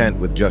 not content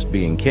with just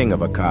being king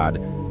of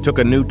Akkad, took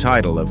a new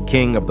title of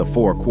King of the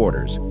Four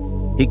Quarters.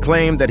 He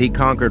claimed that he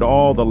conquered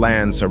all the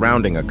lands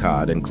surrounding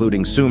Akkad,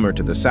 including Sumer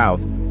to the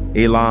south,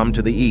 Elam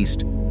to the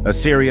east,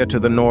 Assyria to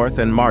the north,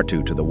 and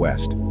Martu to the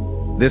west.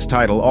 This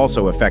title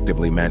also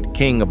effectively meant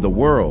King of the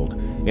World,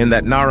 in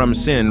that Naram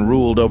Sin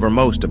ruled over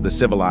most of the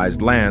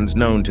civilized lands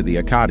known to the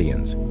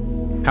Akkadians.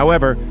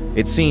 However,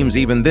 it seems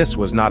even this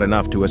was not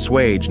enough to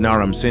assuage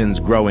Naram Sin's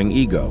growing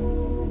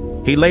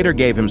ego. He later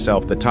gave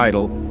himself the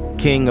title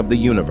King of the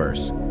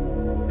Universe.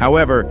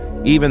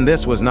 However, even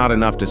this was not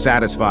enough to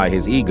satisfy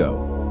his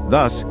ego.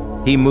 Thus,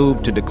 he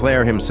moved to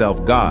declare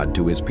himself God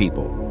to his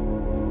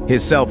people.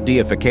 His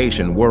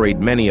self-deification worried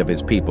many of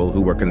his people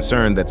who were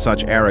concerned that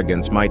such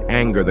arrogance might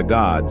anger the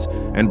gods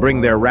and bring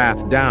their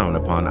wrath down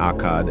upon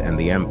Akkad and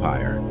the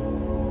empire.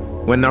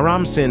 When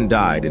Naram Sin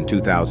died in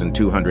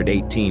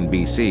 2218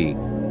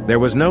 BC, there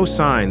was no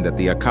sign that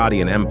the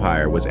Akkadian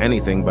Empire was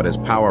anything but as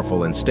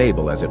powerful and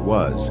stable as it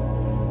was.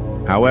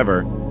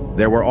 However,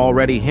 there were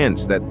already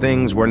hints that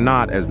things were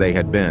not as they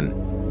had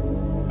been.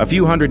 A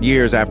few hundred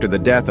years after the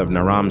death of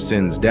Naram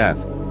Sin's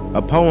death,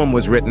 a poem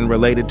was written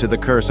related to the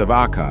curse of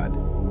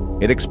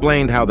Akkad. It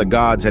explained how the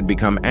gods had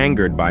become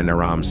angered by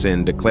Naram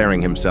Sin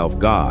declaring himself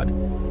God,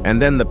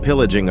 and then the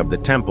pillaging of the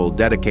temple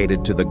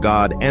dedicated to the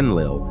god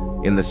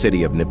Enlil in the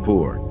city of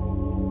Nippur.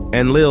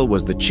 Enlil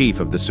was the chief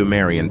of the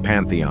Sumerian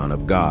pantheon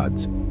of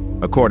gods.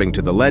 According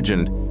to the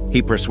legend,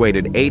 he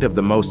persuaded 8 of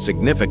the most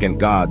significant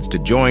gods to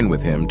join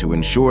with him to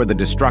ensure the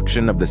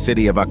destruction of the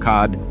city of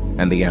Akkad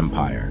and the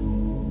empire.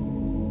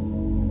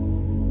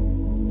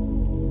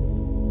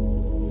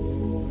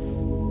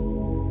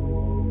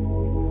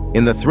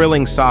 In the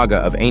thrilling saga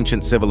of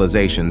ancient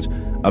civilizations,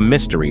 a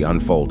mystery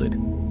unfolded,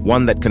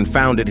 one that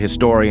confounded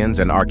historians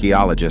and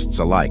archaeologists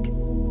alike.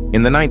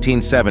 In the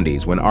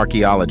 1970s, when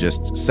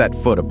archaeologists set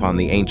foot upon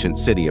the ancient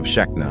city of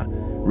Shekna,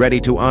 ready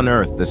to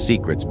unearth the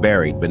secrets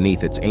buried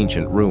beneath its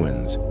ancient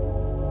ruins.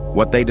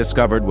 What they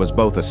discovered was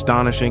both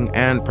astonishing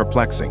and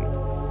perplexing.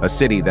 A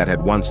city that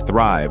had once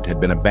thrived had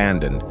been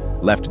abandoned,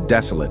 left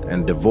desolate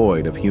and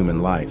devoid of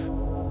human life.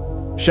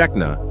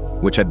 Shekna,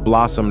 which had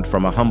blossomed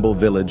from a humble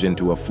village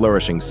into a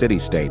flourishing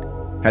city-state,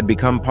 had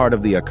become part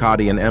of the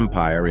Akkadian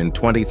Empire in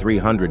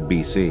 2300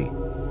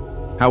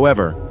 BC.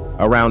 However,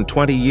 around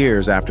 20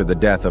 years after the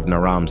death of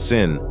Naram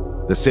Sin,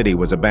 the city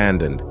was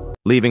abandoned,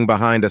 leaving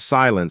behind a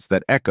silence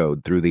that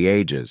echoed through the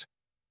ages.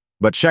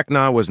 But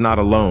Shekna was not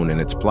alone in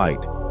its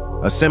plight.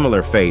 A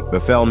similar fate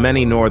befell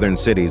many northern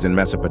cities in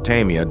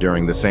Mesopotamia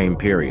during the same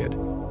period.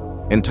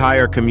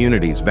 Entire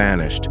communities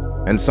vanished,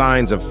 and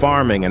signs of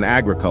farming and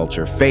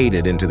agriculture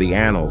faded into the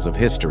annals of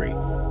history.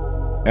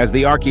 As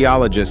the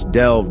archaeologists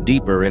delved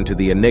deeper into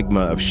the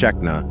enigma of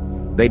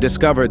Shekna, they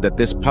discovered that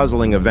this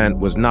puzzling event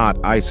was not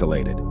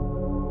isolated.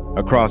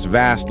 Across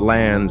vast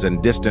lands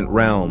and distant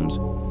realms,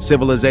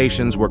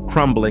 civilizations were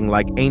crumbling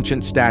like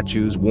ancient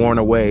statues worn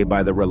away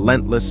by the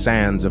relentless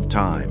sands of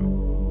time.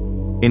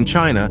 In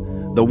China,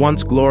 the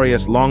once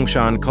glorious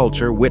Longshan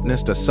culture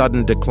witnessed a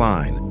sudden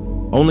decline,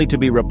 only to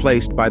be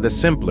replaced by the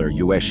simpler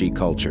Yueshi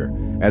culture,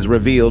 as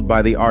revealed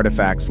by the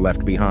artifacts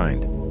left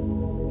behind.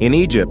 In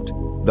Egypt,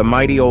 the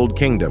mighty old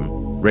kingdom,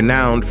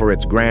 renowned for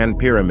its grand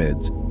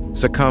pyramids,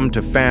 succumbed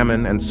to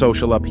famine and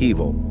social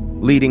upheaval,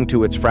 leading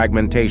to its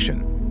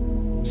fragmentation.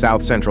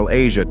 South Central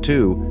Asia,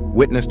 too,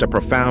 witnessed a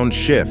profound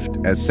shift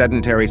as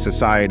sedentary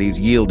societies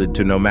yielded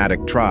to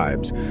nomadic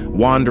tribes,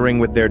 wandering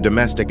with their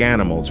domestic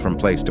animals from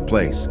place to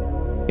place.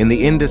 In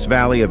the Indus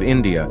Valley of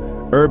India,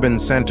 urban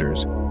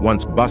centers,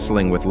 once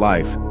bustling with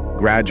life,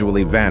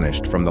 gradually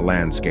vanished from the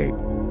landscape.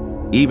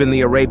 Even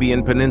the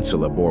Arabian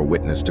Peninsula bore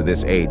witness to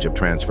this age of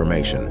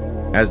transformation,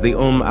 as the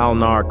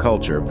al-Nar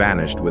culture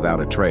vanished without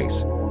a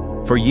trace.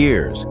 For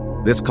years,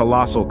 this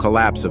colossal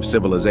collapse of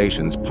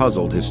civilizations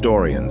puzzled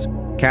historians,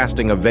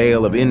 casting a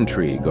veil of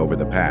intrigue over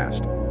the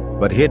past.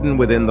 But hidden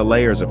within the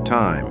layers of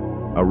time,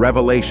 a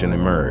revelation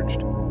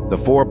emerged: the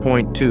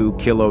 4.2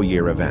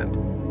 kilo-year event.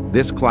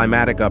 This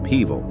climatic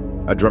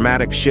upheaval, a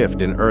dramatic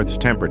shift in Earth's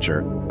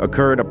temperature,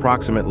 occurred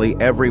approximately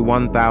every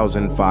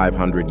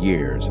 1,500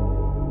 years.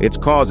 Its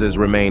causes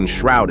remain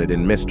shrouded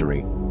in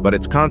mystery, but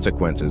its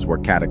consequences were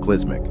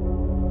cataclysmic.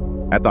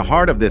 At the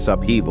heart of this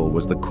upheaval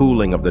was the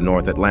cooling of the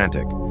North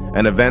Atlantic,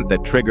 an event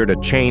that triggered a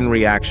chain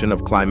reaction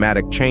of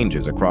climatic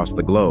changes across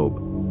the globe.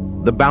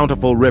 The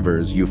bountiful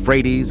rivers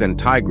Euphrates and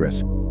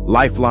Tigris,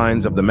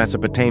 lifelines of the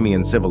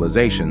Mesopotamian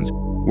civilizations,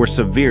 were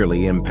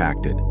severely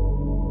impacted.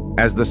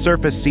 As the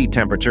surface sea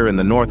temperature in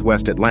the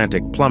Northwest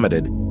Atlantic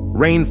plummeted,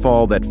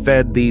 rainfall that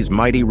fed these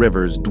mighty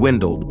rivers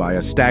dwindled by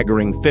a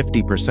staggering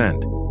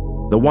 50%.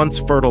 The once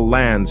fertile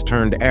lands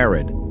turned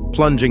arid,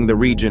 plunging the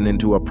region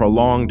into a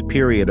prolonged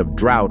period of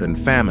drought and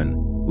famine,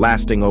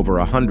 lasting over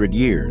 100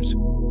 years.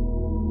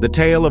 The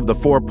tale of the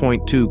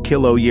 4.2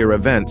 kilo-year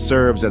event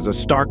serves as a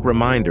stark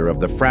reminder of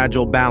the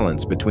fragile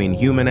balance between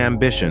human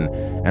ambition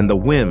and the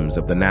whims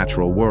of the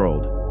natural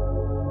world.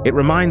 It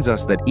reminds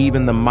us that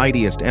even the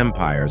mightiest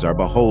empires are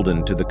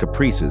beholden to the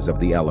caprices of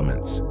the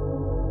elements.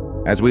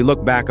 As we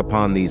look back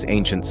upon these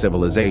ancient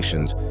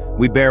civilizations,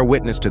 we bear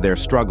witness to their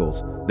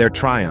struggles, their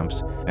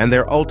triumphs, and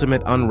their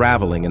ultimate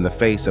unraveling in the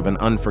face of an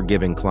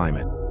unforgiving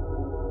climate.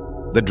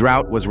 The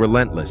drought was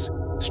relentless,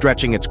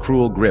 stretching its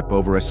cruel grip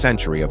over a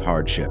century of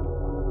hardship.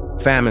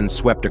 Famine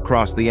swept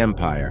across the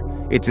empire,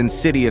 its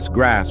insidious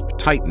grasp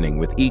tightening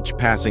with each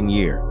passing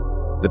year.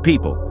 The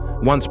people,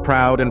 once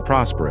proud and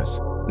prosperous,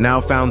 now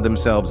found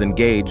themselves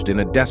engaged in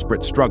a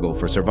desperate struggle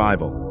for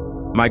survival.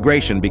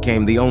 Migration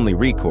became the only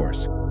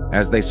recourse,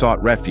 as they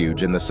sought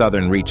refuge in the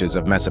southern reaches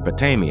of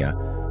Mesopotamia,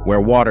 where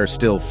water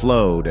still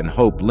flowed and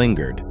hope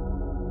lingered.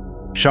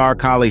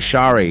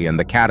 Shar-Kali-Shari and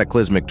the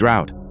cataclysmic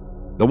drought.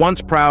 The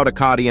once proud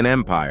Akkadian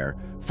Empire,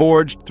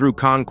 forged through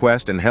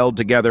conquest and held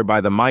together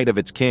by the might of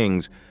its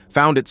kings,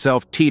 found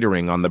itself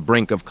teetering on the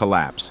brink of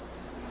collapse.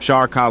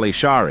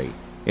 Shar-Kali-Shari,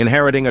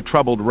 inheriting a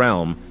troubled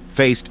realm,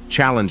 faced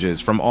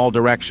challenges from all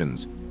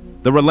directions.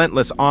 The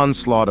relentless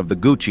onslaught of the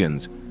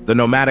Gutyans, the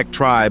nomadic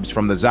tribes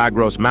from the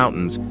Zagros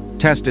Mountains,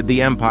 tested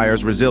the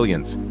empire's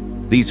resilience.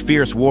 These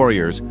fierce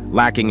warriors,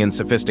 lacking in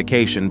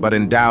sophistication but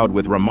endowed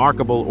with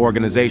remarkable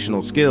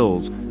organizational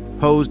skills,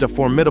 posed a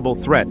formidable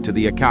threat to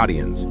the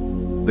Akkadians.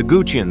 The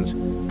Gutyans,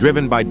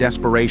 driven by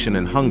desperation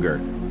and hunger,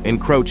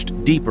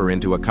 encroached deeper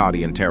into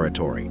Akkadian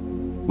territory.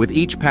 With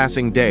each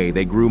passing day,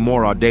 they grew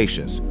more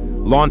audacious,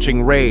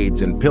 launching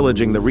raids and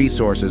pillaging the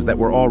resources that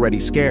were already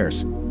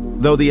scarce.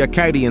 Though the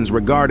Akkadians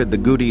regarded the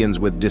Gutyans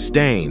with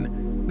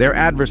disdain, their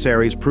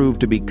adversaries proved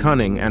to be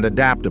cunning and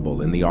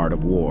adaptable in the art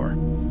of war.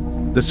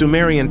 The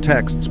Sumerian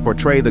texts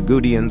portray the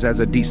Gutyans as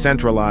a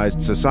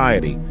decentralized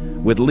society,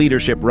 with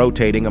leadership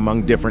rotating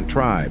among different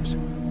tribes.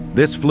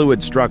 This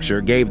fluid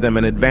structure gave them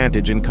an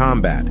advantage in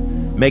combat,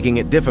 making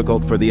it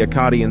difficult for the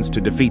Akkadians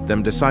to defeat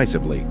them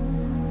decisively.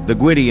 The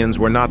Gutyans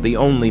were not the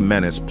only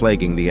menace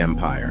plaguing the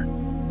empire.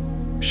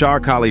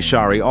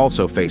 Shar-Kali-Shari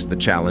also faced the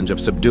challenge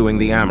of subduing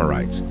the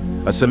Amorites,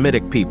 a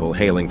Semitic people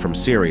hailing from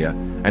Syria,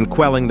 and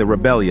quelling the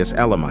rebellious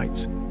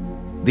Elamites.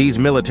 These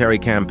military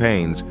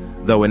campaigns,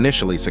 though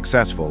initially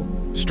successful,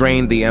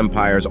 strained the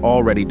empire's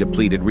already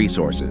depleted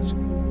resources.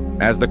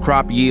 As the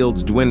crop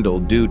yields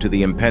dwindled due to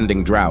the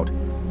impending drought,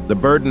 the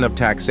burden of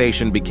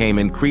taxation became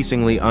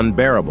increasingly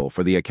unbearable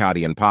for the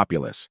Akkadian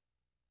populace.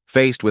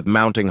 Faced with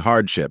mounting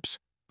hardships,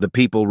 the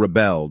people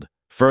rebelled,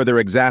 further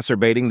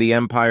exacerbating the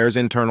empire's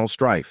internal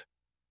strife.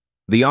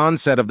 The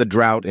onset of the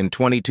drought in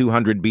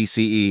 2200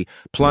 BCE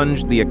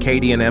plunged the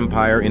Akkadian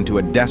Empire into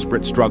a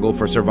desperate struggle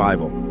for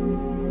survival.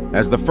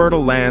 As the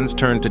fertile lands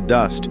turned to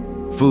dust,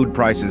 food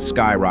prices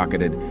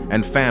skyrocketed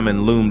and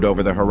famine loomed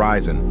over the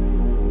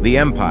horizon. The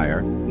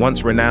empire,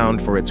 once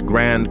renowned for its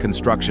grand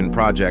construction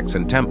projects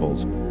and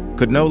temples,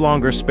 could no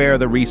longer spare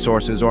the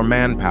resources or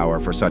manpower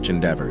for such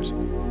endeavors.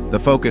 The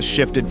focus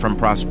shifted from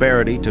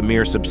prosperity to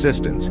mere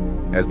subsistence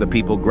as the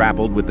people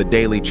grappled with the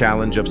daily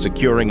challenge of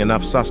securing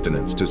enough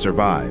sustenance to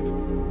survive.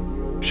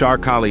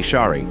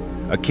 Shar-Kali-Shari,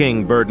 a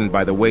king burdened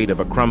by the weight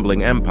of a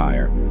crumbling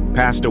empire,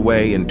 passed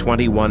away in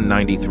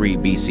 2193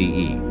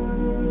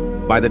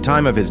 BCE. By the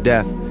time of his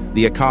death,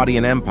 the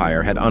Akkadian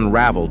Empire had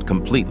unraveled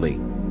completely,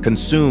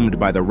 consumed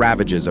by the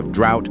ravages of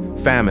drought,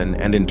 famine,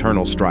 and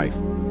internal strife.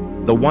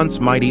 The once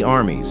mighty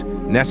armies,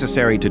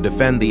 necessary to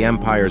defend the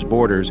empire's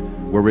borders,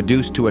 were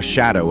reduced to a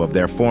shadow of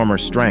their former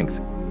strength.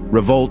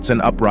 Revolts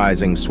and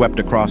uprisings swept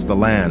across the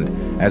land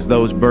as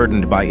those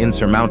burdened by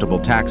insurmountable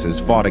taxes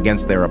fought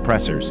against their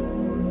oppressors.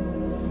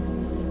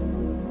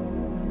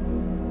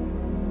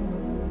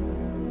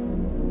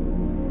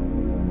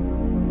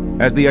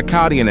 As the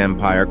Akkadian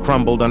Empire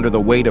crumbled under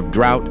the weight of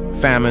drought,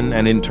 famine,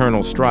 and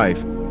internal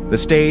strife, the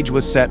stage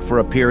was set for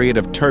a period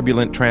of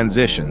turbulent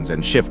transitions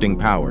and shifting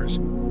powers.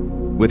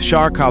 With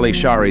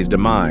Shar-Kali-Shari's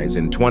demise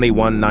in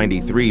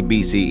 2193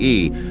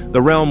 BCE,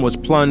 the realm was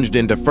plunged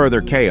into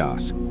further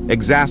chaos,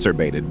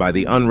 exacerbated by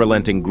the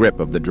unrelenting grip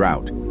of the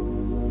drought.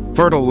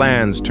 Fertile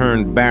lands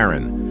turned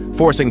barren,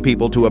 forcing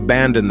people to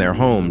abandon their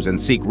homes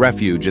and seek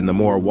refuge in the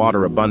more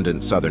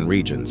water-abundant southern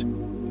regions.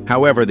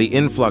 However, the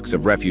influx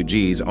of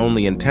refugees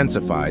only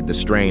intensified the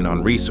strain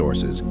on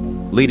resources,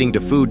 leading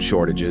to food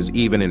shortages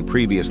even in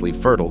previously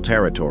fertile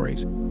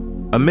territories.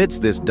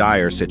 Amidst this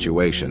dire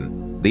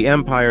situation, the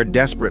empire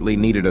desperately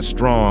needed a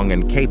strong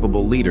and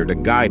capable leader to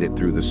guide it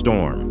through the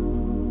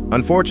storm.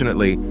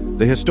 Unfortunately,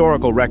 the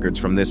historical records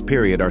from this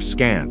period are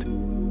scant,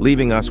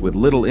 leaving us with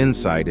little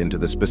insight into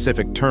the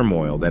specific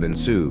turmoil that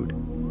ensued.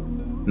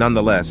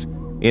 Nonetheless,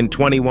 in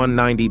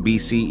 2190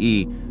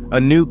 BCE,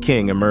 a new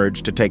king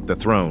emerged to take the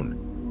throne,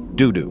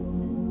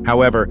 Dudu.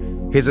 However,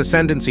 his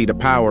ascendancy to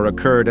power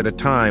occurred at a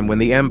time when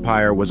the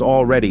empire was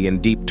already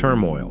in deep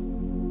turmoil.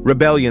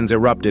 Rebellions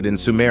erupted in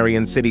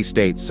Sumerian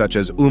city-states such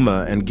as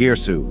Umma and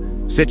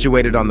Girsu,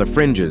 situated on the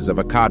fringes of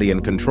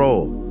Akkadian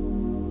control.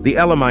 The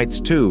Elamites,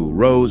 too,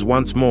 rose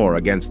once more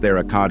against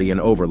their Akkadian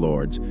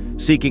overlords,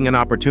 seeking an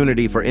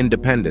opportunity for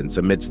independence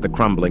amidst the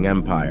crumbling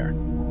empire.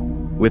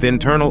 With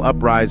internal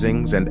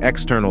uprisings and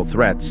external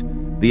threats,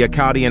 the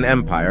Akkadian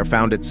Empire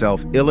found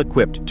itself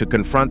ill-equipped to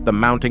confront the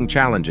mounting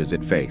challenges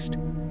it faced.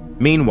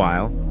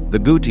 Meanwhile, the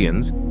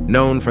Gutians,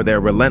 known for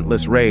their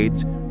relentless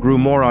raids, grew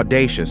more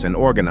audacious and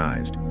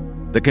organized.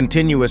 The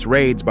continuous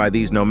raids by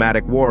these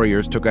nomadic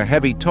warriors took a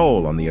heavy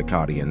toll on the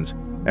Akkadians,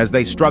 as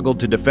they struggled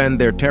to defend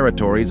their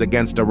territories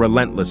against a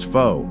relentless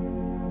foe.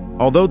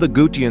 Although the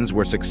Gutians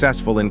were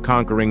successful in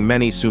conquering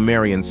many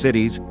Sumerian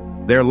cities,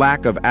 their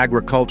lack of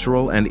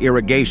agricultural and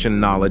irrigation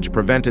knowledge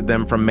prevented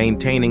them from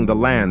maintaining the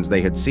lands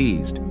they had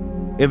seized.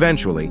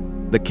 Eventually,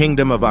 the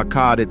kingdom of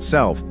Akkad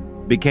itself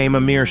became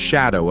a mere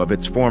shadow of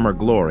its former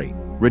glory,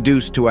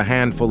 reduced to a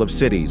handful of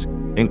cities,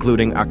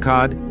 including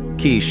Akkad,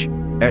 Kish,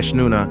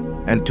 Eshnuna,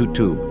 and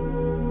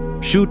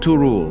Tutub.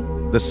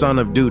 Shu-Turul, the son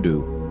of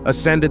Dudu,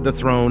 ascended the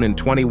throne in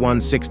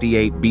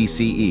 2168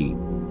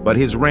 BCE, but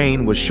his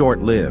reign was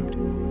short-lived.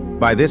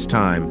 By this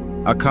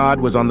time, Akkad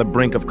was on the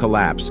brink of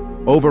collapse,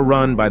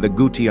 overrun by the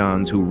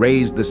Gutians who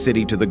razed the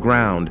city to the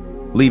ground,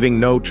 leaving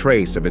no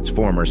trace of its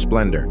former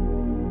splendor.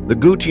 The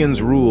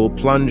Gutians' rule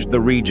plunged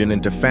the region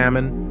into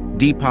famine,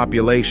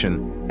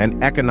 depopulation,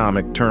 and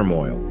economic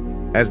turmoil,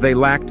 as they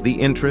lacked the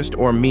interest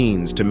or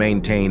means to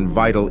maintain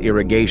vital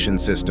irrigation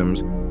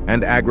systems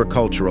and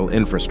agricultural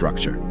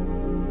infrastructure.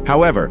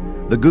 However,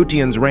 the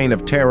Gutians' reign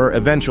of terror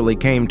eventually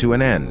came to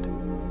an end.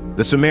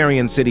 The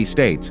Sumerian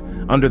city-states,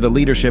 under the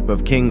leadership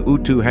of King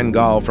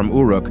Utu-Hengal from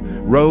Uruk,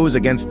 rose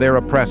against their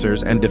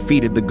oppressors and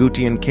defeated the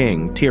Gutian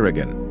king,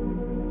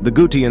 Tirigan. The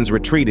Gutians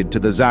retreated to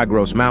the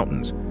Zagros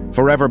Mountains,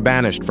 forever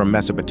banished from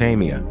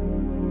Mesopotamia.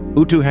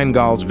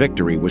 Utu-Hengal's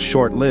victory was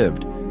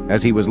short-lived,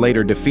 as he was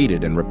later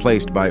defeated and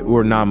replaced by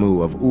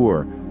Ur-Nammu of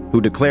Ur, who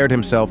declared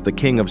himself the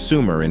king of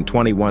Sumer in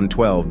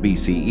 2112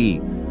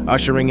 BCE,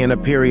 ushering in a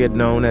period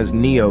known as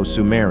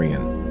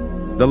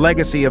Neo-Sumerian. The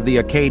legacy of the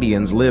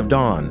Akkadians lived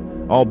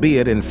on,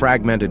 albeit in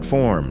fragmented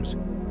forms.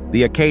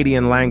 The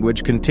Akkadian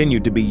language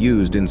continued to be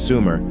used in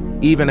Sumer,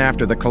 even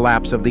after the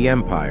collapse of the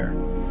empire.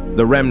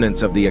 The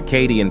remnants of the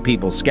Akkadian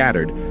people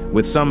scattered,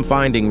 with some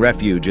finding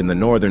refuge in the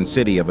northern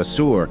city of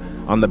Assur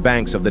on the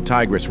banks of the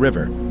Tigris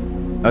River.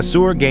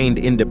 Assur gained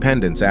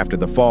independence after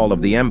the fall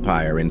of the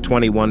empire in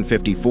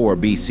 2154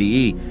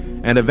 BCE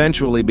and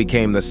eventually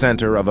became the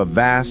center of a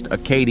vast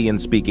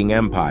Akkadian-speaking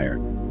empire,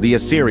 the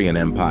Assyrian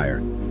Empire,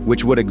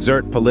 which would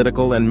exert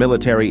political and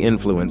military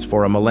influence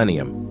for a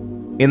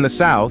millennium. In the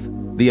south,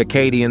 the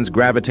Akkadians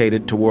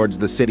gravitated towards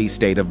the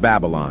city-state of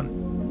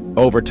Babylon.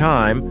 Over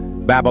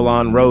time,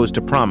 Babylon rose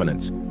to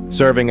prominence,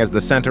 serving as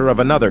the center of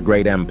another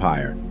great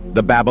empire,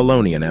 the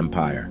Babylonian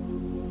Empire.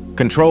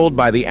 Controlled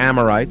by the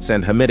Amorites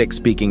and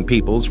Hamitic-speaking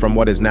peoples from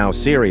what is now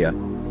Syria,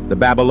 the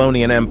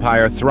Babylonian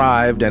Empire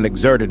thrived and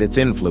exerted its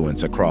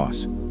influence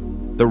across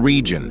the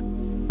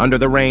region. Under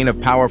the reign of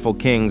powerful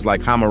kings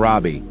like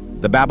Hammurabi,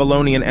 the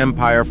Babylonian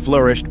Empire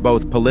flourished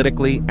both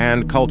politically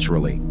and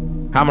culturally.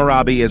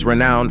 Hammurabi is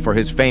renowned for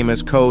his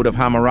famous Code of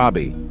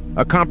Hammurabi,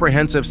 a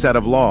comprehensive set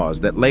of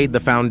laws that laid the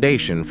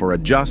foundation for a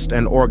just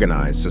and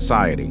organized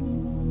society.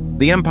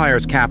 The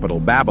empire's capital,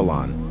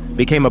 Babylon,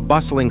 became a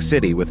bustling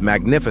city with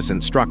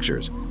magnificent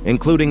structures,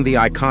 including the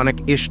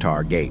iconic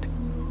Ishtar Gate.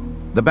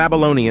 The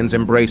Babylonians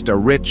embraced a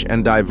rich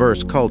and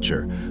diverse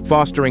culture,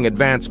 fostering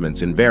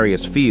advancements in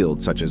various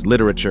fields such as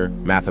literature,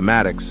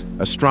 mathematics,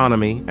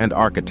 astronomy, and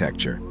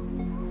architecture.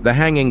 The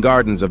Hanging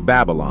Gardens of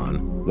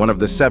Babylon, one of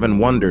the 7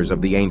 wonders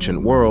of the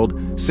ancient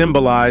world,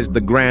 symbolized the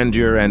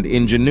grandeur and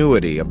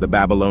ingenuity of the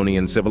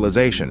Babylonian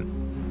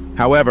civilization.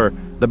 However,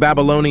 the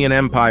Babylonian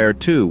Empire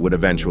too would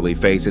eventually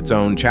face its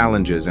own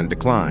challenges and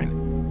decline.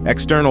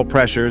 External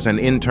pressures and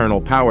internal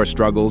power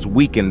struggles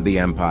weakened the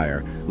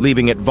empire,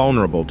 leaving it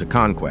vulnerable to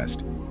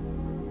conquest.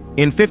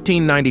 In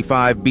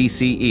 1595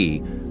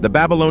 BCE, the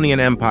Babylonian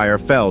Empire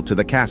fell to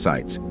the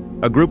Kassites,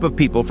 a group of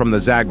people from the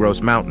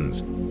Zagros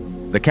Mountains.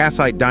 The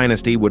Kassite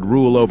dynasty would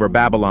rule over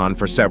Babylon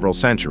for several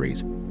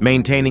centuries,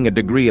 maintaining a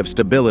degree of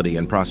stability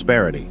and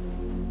prosperity.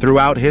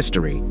 Throughout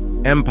history,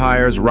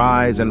 empires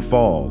rise and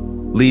fall,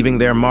 leaving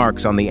their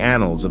marks on the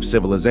annals of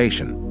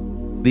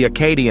civilization. The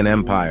Akkadian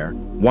Empire,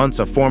 once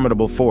a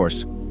formidable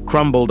force,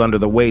 crumbled under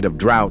the weight of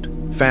drought,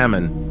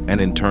 famine, and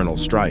internal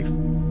strife.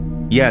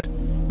 Yet,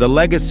 the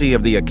legacy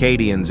of the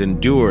Akkadians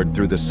endured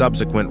through the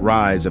subsequent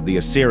rise of the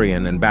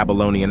Assyrian and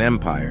Babylonian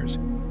empires,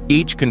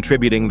 each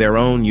contributing their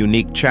own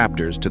unique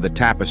chapters to the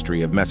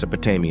tapestry of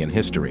Mesopotamian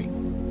history.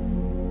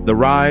 The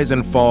rise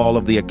and fall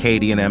of the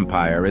Akkadian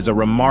Empire is a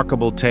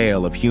remarkable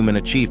tale of human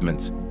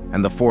achievements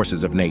and the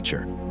forces of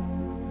nature.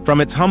 From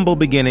its humble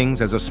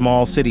beginnings as a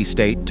small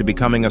city-state to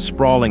becoming a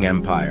sprawling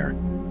empire,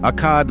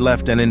 Akkad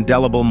left an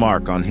indelible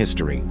mark on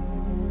history.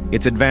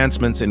 Its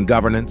advancements in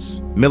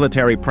governance,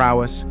 military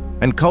prowess,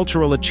 and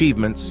cultural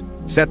achievements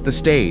set the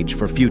stage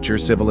for future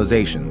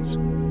civilizations.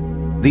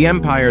 The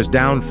empire's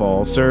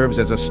downfall serves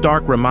as a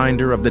stark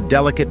reminder of the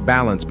delicate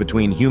balance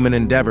between human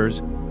endeavors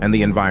and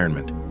the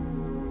environment.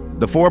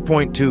 The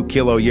 4.2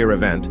 kilo-year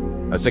event,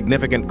 a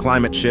significant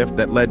climate shift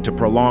that led to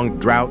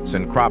prolonged droughts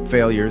and crop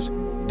failures,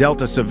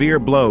 dealt a severe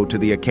blow to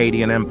the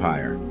Akkadian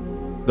Empire.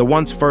 The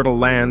once fertile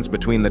lands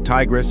between the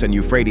Tigris and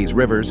Euphrates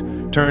rivers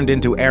turned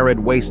into arid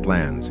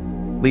wastelands,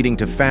 leading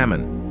to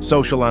famine,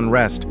 social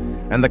unrest,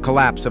 and the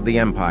collapse of the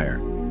empire.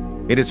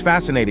 It is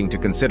fascinating to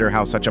consider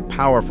how such a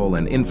powerful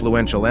and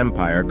influential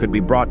empire could be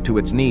brought to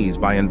its knees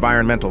by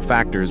environmental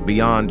factors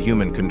beyond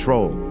human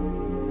control.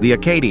 The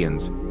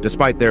Akkadians,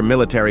 despite their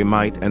military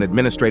might and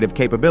administrative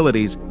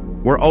capabilities,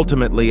 were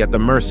ultimately at the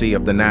mercy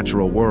of the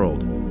natural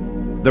world.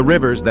 The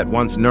rivers that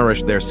once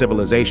nourished their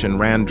civilization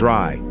ran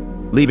dry,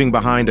 leaving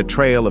behind a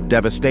trail of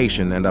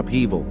devastation and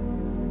upheaval.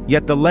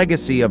 Yet the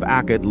legacy of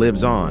Akkad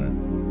lives on.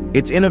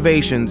 Its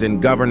innovations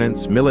in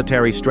governance,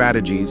 military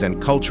strategies,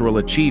 and cultural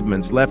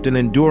achievements left an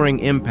enduring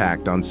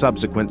impact on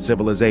subsequent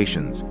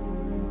civilizations.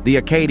 The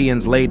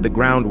Akkadians laid the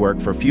groundwork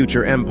for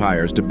future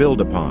empires to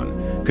build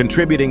upon,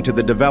 contributing to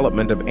the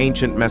development of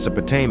ancient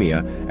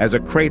Mesopotamia as a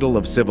cradle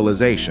of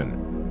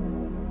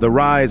civilization. The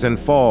rise and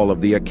fall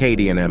of the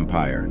Akkadian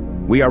Empire.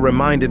 We are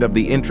reminded of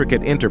the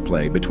intricate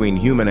interplay between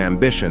human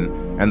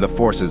ambition and the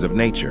forces of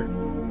nature.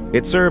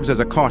 It serves as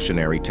a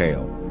cautionary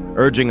tale,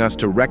 urging us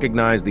to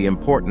recognize the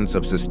importance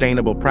of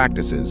sustainable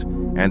practices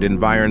and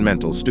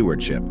environmental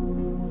stewardship.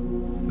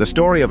 The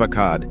story of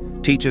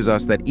Akkad teaches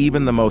us that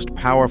even the most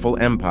powerful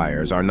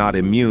empires are not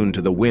immune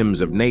to the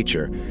whims of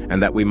nature,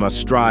 and that we must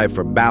strive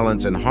for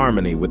balance and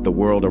harmony with the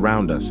world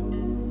around us.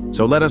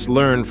 So let us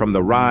learn from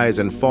the rise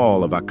and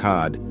fall of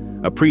Akkad,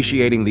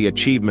 appreciating the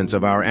achievements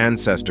of our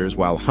ancestors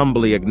while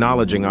humbly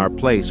acknowledging our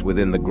place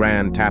within the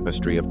grand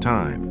tapestry of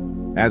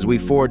time. As we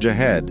forge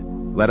ahead,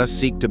 let us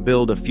seek to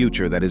build a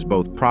future that is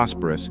both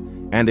prosperous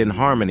and in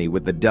harmony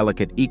with the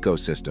delicate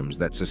ecosystems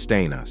that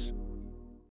sustain us.